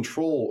have no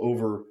control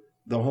over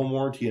the home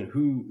warranty and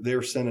who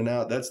they're sending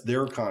out. That's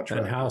their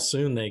contract. And how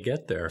soon they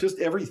get there. Just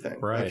everything.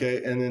 Right.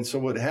 Okay. And then so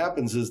what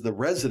happens is the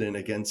resident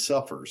again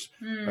suffers.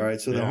 All right.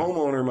 So the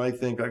homeowner might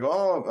think like,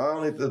 oh, I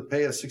only have to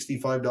pay a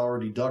 $65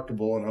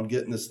 deductible and I'm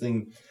getting this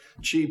thing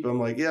cheap. I'm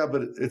like, yeah,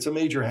 but it's a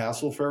major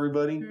hassle for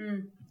everybody.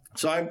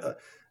 So I'm,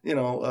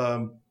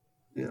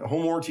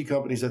 home warranty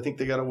companies, I think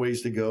they got a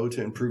ways to go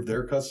to improve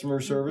their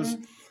customer service.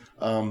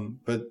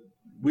 But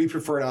we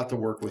prefer not to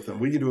work with them.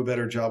 We can do a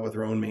better job with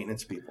our own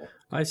maintenance people.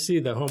 I see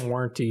the home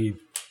warranty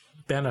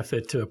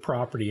benefit to a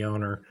property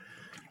owner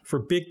for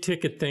big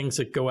ticket things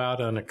that go out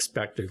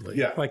unexpectedly.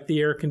 Yeah. Like the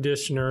air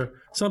conditioner,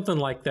 something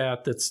like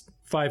that's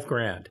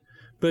 $5,000.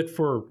 But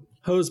for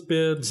hose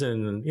bibs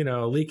and,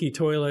 leaky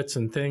toilets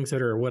and things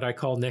that are what I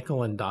call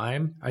nickel and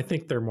dime, I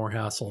think they're more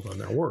hassle than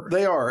they're worth.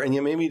 They are. And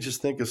you made me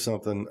just think of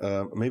something.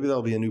 Maybe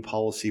that'll be a new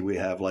policy we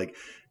have. Like,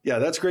 yeah,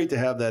 that's great to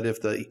have that.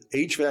 If the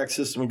HVAC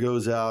system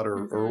goes out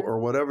or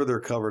whatever they're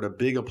covered, a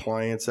big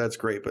appliance, that's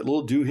great. But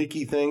little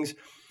doohickey things,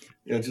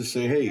 just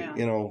say, hey,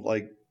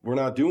 we're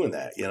not doing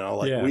that.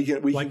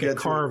 We can get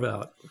carve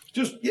out.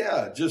 But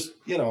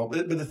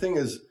the thing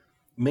is,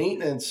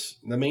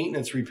 the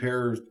maintenance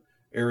repair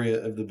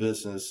area of the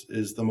business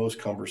is the most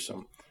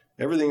cumbersome.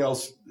 Everything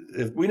else,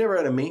 if we never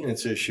had a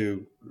maintenance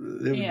issue,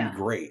 it would be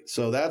great.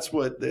 So that's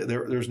what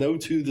there's no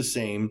two the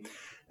same.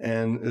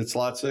 And it's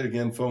lots of,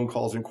 again, phone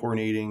calls and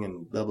coordinating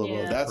and blah, blah,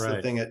 blah. That's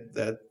the thing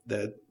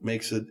that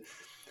makes it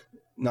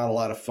not a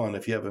lot of fun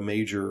if you have a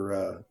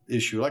major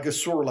issue, like a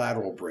sore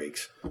lateral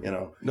breaks.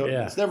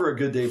 It's never a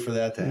good day for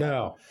that to happen.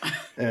 No.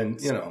 And,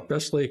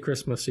 especially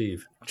Christmas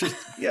Eve. Just,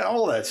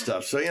 all that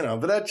stuff. So,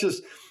 but that's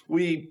just,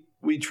 we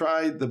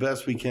try the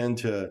best we can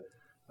to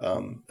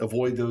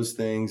avoid those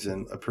things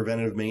and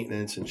preventative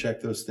maintenance and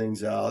check those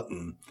things out.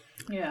 And,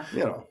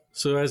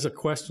 So as a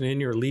question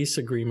in your lease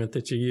agreement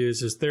that you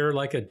use, is there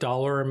like a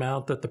dollar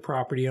amount that the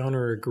property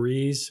owner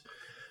agrees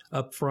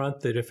up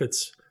front that if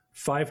it's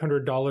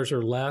 $500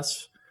 or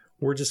less,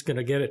 we're just going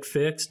to get it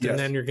fixed, Yes. and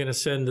then you're going to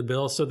send the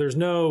bill. So there's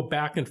no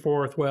back and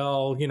forth.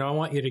 Well, I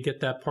want you to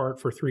get that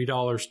part for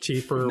 $3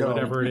 cheaper or No.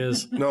 whatever it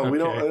is. No,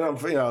 we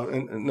Okay. don't.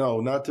 And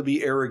no, not to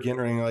be arrogant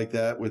or anything like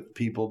that with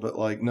people, but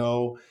like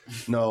no,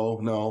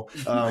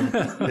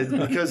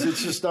 because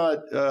it's just not.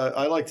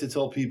 I like to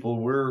tell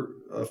people we're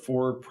a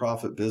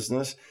for-profit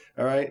business,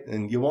 all right,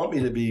 and you want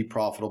me to be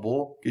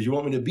profitable because you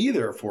want me to be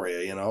there for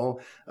you,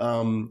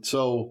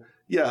 So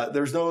yeah,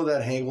 there's no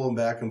that hangling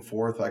back and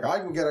forth. Like I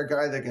can get a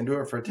guy that can do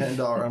it for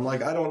 $10. I'm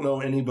like, I don't know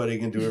anybody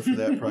can do it for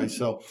that price.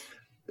 So.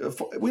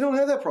 We don't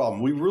have that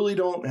problem. We really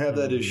don't have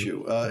that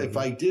issue. If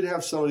I did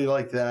have somebody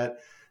like that,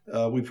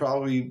 we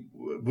probably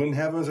wouldn't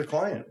have them as a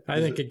client. I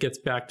think it gets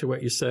back to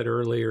what you said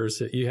earlier, is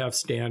that you have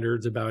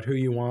standards about who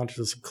you want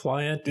as a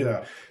client. Yeah.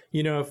 And,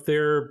 if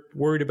they're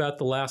worried about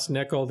the last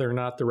nickel, they're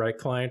not the right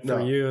client for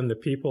No. you. And the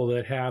people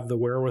that have the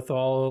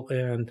wherewithal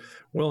and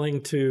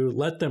willing to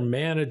let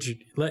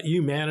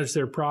you manage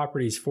their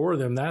properties for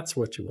them, that's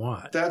what you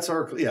want. That's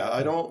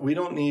we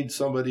don't need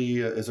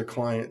somebody as a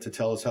client to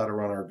tell us how to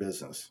run our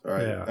business. All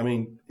right. Yeah. I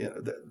mean,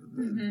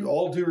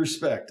 all due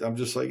respect, I'm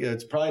just like,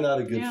 it's probably not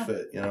a good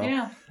fit,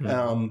 Yeah.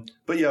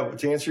 But yeah,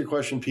 to answer your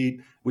question, Pete,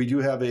 we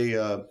do have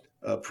a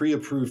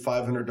pre-approved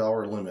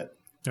 $500 limit.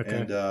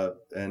 Okay.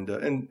 And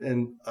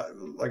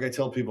like I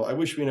tell people, I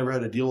wish we never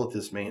had to deal with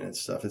this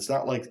maintenance stuff. It's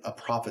not like a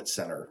profit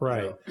center,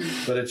 Right.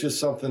 But it's just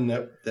something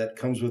that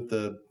comes with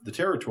the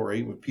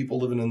territory. With people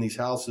living in these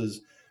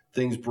houses,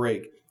 things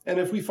break. And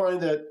if we find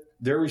that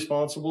they're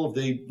responsible,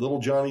 if little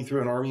Johnny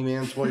threw an Army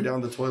Man toy down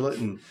the toilet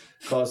and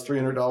cost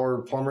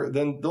 $300 plumber,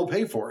 then they'll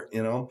pay for it,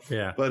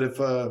 Yeah. But if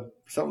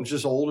something's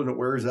just old and it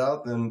wears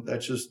out, then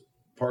that's just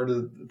part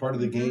of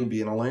the game,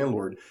 being a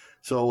landlord.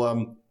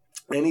 So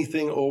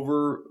anything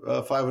over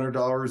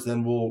 $500,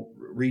 then we'll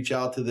reach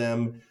out to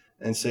them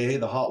and say, hey,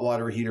 the hot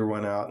water heater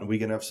went out and we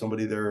can have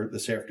somebody there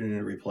this afternoon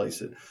to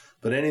replace it.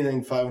 But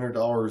anything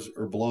 $500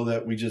 or below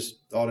that, we just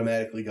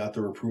automatically got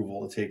their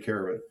approval to take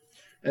care of it.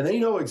 And they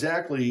know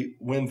exactly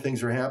when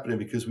things are happening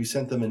because we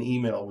sent them an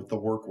email with the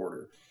work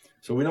order.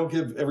 So we don't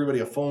give everybody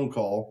a phone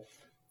call,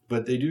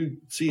 but they do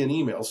see an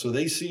email. So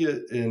they see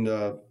it in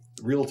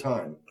real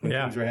time when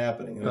things are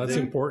happening. And That's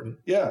important.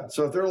 Yeah.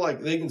 So if they're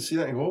like, they can see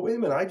that and go, oh, wait a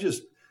minute, I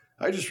just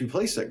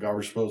replaced that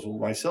garbage disposal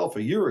myself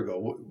a year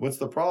ago. What's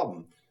the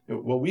problem?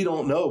 Well, we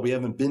don't know. We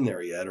haven't been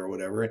there yet or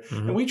whatever.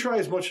 Mm-hmm. And we try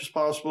as much as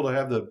possible to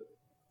have the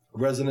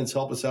residents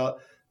help us out.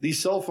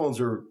 These cell phones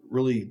are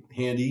really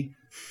handy.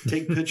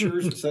 Take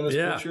pictures, send us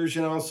pictures,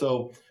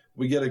 so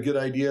we get a good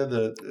idea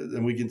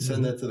and we can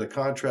send that to the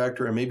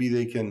contractor and maybe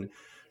they can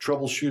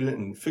troubleshoot it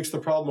and fix the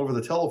problem over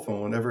the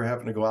telephone whenever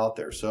happen to go out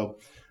there. So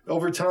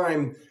over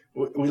time,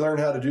 we learn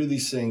how to do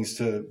these things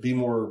to be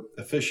more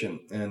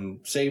efficient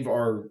and save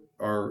our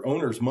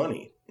owners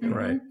money,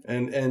 Right.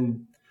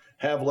 and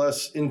have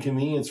less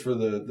inconvenience for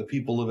the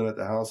people living at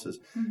the houses,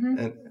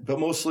 but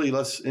mostly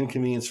less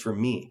inconvenience for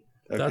me.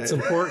 Okay? That's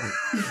important.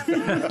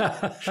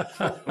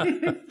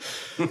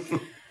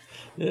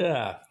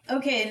 Yeah.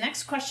 Okay,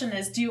 next question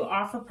is, do you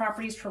offer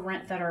properties for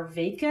rent that are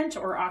vacant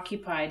or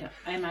occupied?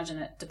 I imagine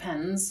it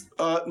depends.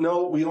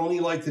 No, we only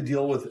like to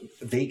deal with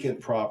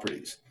vacant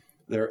properties.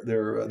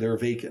 They're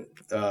vacant.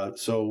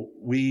 So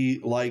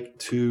we like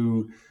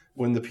to,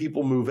 when the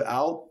people move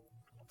out,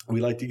 we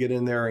like to get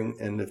in there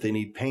and if they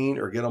need paint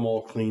or get them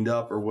all cleaned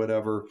up or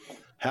whatever,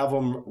 have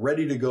them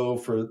ready to go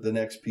for the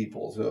next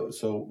people.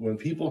 So when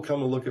people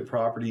come and look at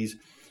properties,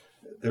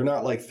 they're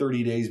not like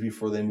 30 days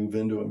before they move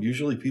into them.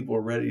 Usually people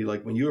are ready,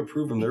 like when you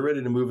approve them, they're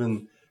ready to move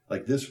in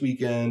like this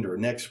weekend or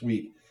next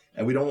week.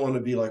 And we don't want to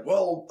be like,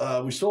 well,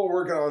 we're still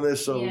working on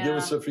this, so give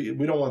us a fee.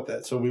 We don't want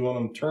that. So we want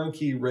them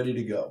turnkey, ready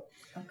to go.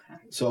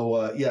 Okay. So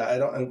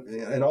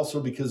and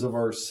also because of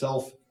our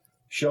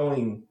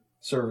self-showing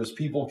service,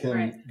 people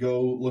can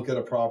go look at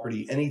a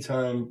property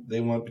anytime they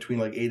want between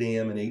like 8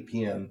 a.m. and 8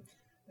 p.m.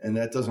 And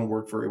that doesn't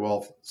work very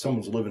well if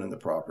someone's living in the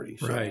property.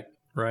 So.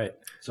 Right.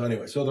 So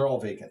anyway, so they're all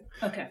vacant.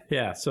 Okay.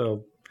 Yeah.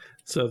 So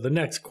the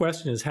next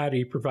question is, how do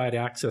you provide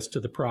access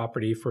to the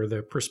property for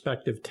the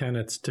prospective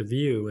tenants to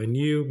view? And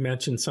you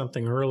mentioned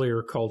something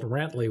earlier called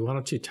Rently. Why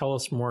don't you tell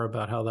us more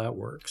about how that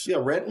works? Yeah,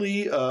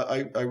 Rently,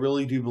 I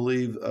really do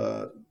believe,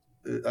 I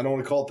don't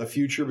want to call it the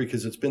future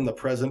because it's been the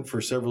present for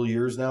several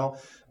years now.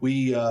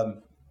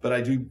 But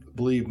I do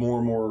believe more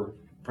and more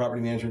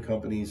property management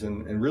companies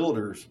and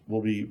realtors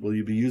will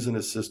be using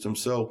this system.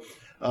 So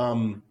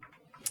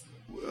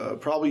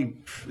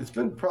it's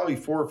been probably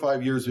 4 or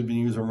 5 years we've been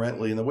using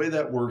Rently, and the way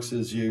that works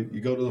is you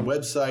go to the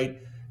website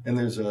and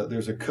there's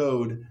a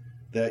code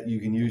that you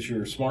can use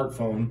your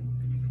smartphone,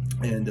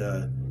 and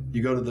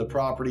you go to the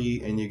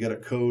property and you get a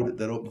code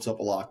that opens up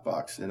a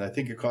lockbox, and I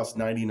think it costs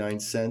 99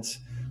 cents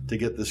to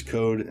get this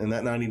code, and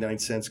that 99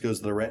 cents goes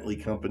to the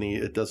Rently company.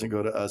 It doesn't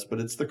go to us, but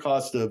it's the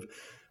cost of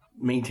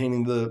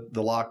maintaining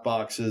the lock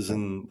boxes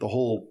and the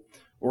whole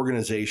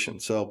organization.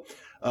 So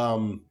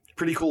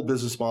pretty cool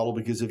business model,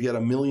 because if you had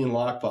 1 million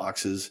lock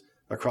boxes,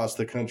 across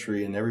the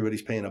country, and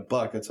everybody's paying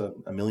 $1. That's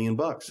 $1 million.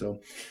 So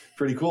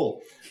pretty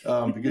cool.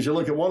 Because you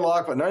look at one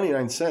lock, but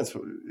 99 cents,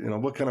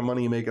 what kind of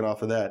money are you making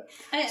off of that?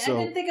 I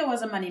didn't think it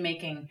was a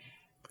money-making.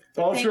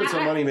 Oh, I'm sure it's a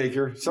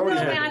moneymaker.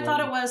 I thought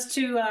it was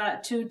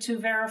to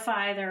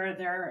verify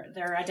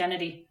their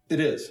identity. It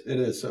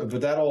is.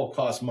 But that all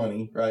costs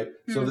money, right?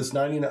 Mm-hmm. So this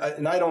 99,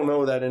 and I don't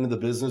know that end of the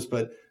business,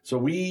 but so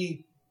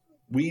we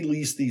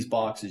lease these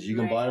boxes. You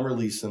can buy them or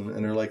lease them,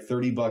 and they're like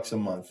 $30 a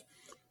month.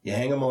 You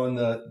hang them on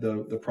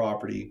the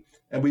property,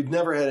 and we've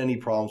never had any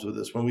problems with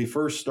this. When we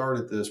first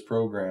started this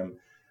program,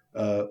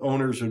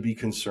 owners would be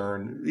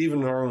concerned.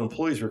 Even our own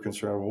employees were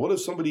concerned. Well, what if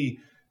somebody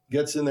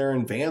gets in there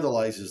and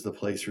vandalizes the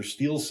place or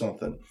steals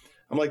something?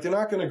 I'm like, they're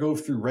not going to go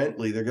through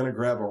Rently. They're going to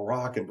grab a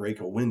rock and break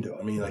a window.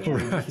 I mean, like,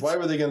 why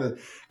were they going to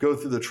go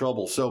through the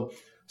trouble? So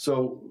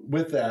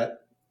with that,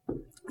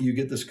 you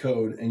get this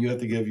code, and you have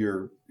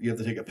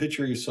to take a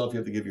picture of yourself. You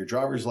have to give your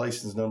driver's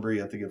license number.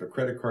 You have to give a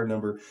credit card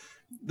number.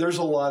 There's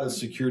a lot of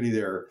security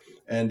there.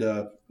 And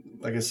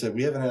like I said,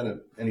 we haven't had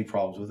any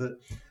problems with it.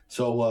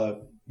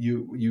 So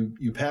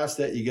you pass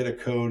that, you get a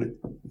code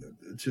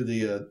to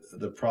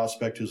the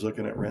prospect who's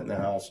looking at renting the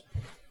house,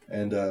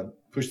 and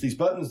push these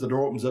buttons. The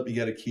door opens up. You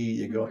get a key.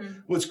 You go. Mm-hmm.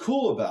 What's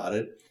cool about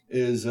it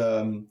is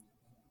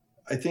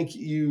I think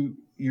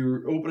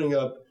you're opening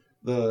up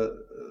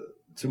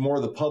to more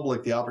of the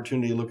public the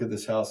opportunity to look at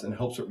this house, and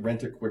helps it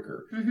rent it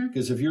quicker.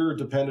 Because if you're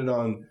dependent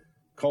on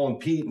calling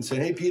Pete and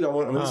saying, "Hey, Pete,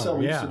 this is how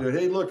we used to do it.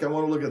 Hey, look, I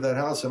want to look at that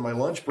house, and my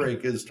lunch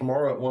break is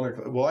tomorrow at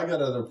 1:00. Well, I got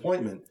another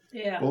appointment.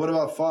 Yeah. Well, what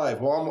about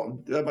 5?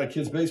 Well, I'm at my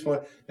kid's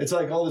baseball. It's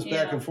like all this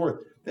back and forth.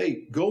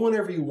 Hey, go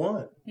whenever you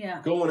want.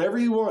 Yeah. Go whenever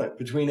you want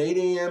between 8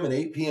 a.m. and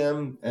 8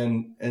 p.m.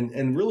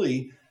 And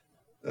really,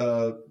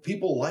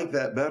 people like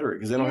that better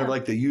because they don't have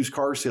like the used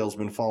car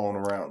salesman following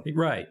around.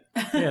 Right.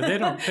 Yeah.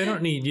 They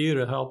don't need you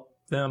to help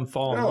them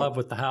fall in love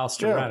with the house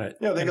to rent it.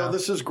 Yeah. They go,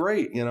 this is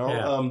great.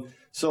 Yeah.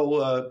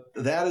 So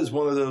that is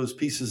one of those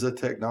pieces of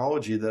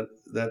technology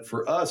that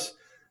for us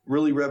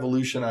really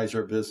revolutionized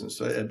our business.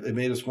 It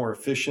made us more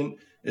efficient.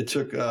 It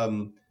took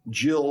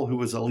Jill, who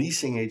was a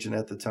leasing agent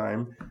at the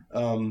time,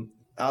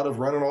 out of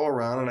running all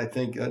around, and I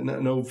think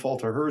no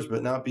fault of hers,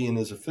 but not being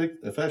as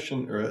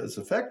efficient or as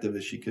effective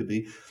as she could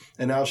be.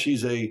 And now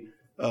she's a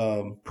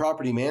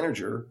property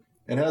manager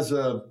and has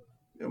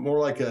more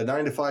like a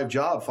 9-to-5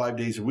 job 5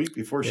 days a week.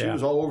 Before she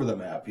was all over the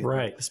map.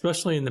 Right.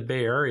 Especially in the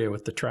Bay Area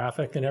with the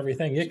traffic and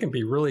everything. It can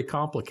be really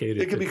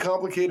complicated. It can be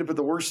complicated, but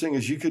the worst thing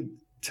is you could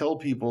tell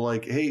people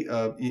like, hey,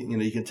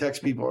 you can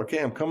text people, okay,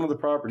 I'm coming to the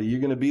property. You're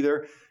going to be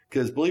there?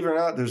 Because believe it or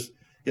not, you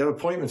have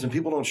appointments and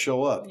people don't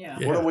show up. Yeah.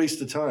 What a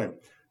waste of time.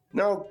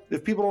 Now,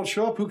 if people don't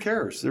show up, who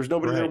cares? There's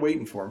nobody there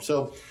waiting for them.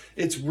 So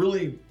it's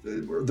really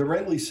the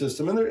Rently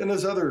system, and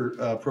there's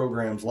other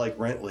programs like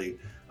Rently.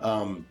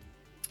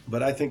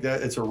 But I think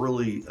that it's a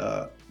really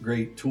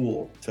great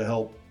tool to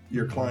help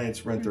your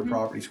clients rent their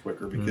properties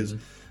quicker because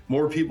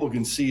more people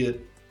can see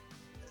it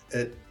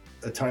at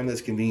a time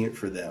that's convenient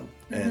for them.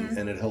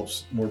 And it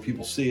helps more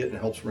people see it, and it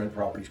helps rent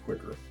properties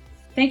quicker.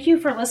 Thank you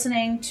for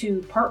listening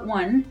to Part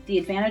 1, The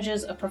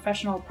Advantages of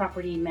Professional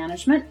Property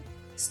Management.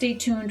 Stay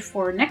tuned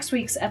for next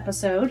week's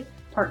episode,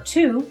 Part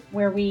 2,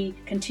 where we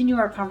continue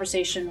our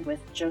conversation with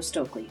Joe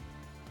Stokely.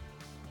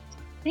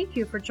 Thank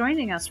you for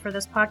joining us for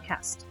this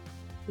podcast.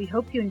 We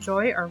hope you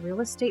enjoy our real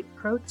estate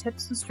pro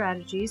tips and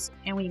strategies,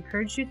 and we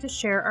encourage you to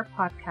share our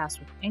podcast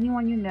with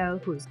anyone you know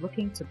who is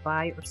looking to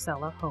buy or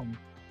sell a home.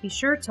 Be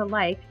sure to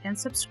like and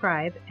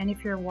subscribe, and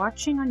if you're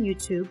watching on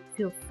YouTube,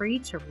 feel free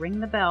to ring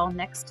the bell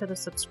next to the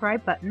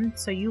subscribe button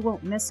so you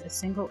won't miss a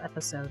single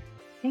episode.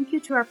 Thank you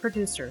to our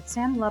producer,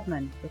 Sam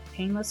Lubman with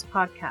Painless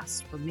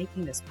Podcasts, for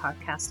making this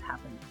podcast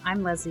happen.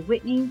 I'm Leslie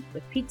Whitney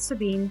with Pete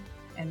Sabine,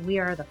 and we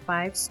are the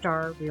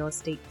 5-Star Real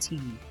Estate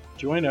Team.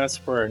 Join us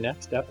for our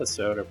next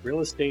episode of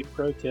Real Estate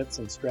Pro Tips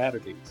and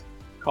Strategies.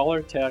 Call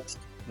or text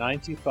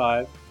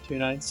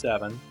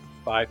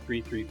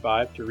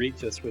 925-297-5335 to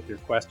reach us with your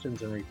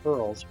questions and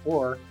referrals,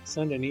 or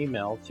send an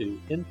email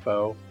to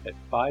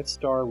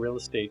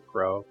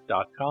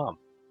info@5starrealestatepro.com.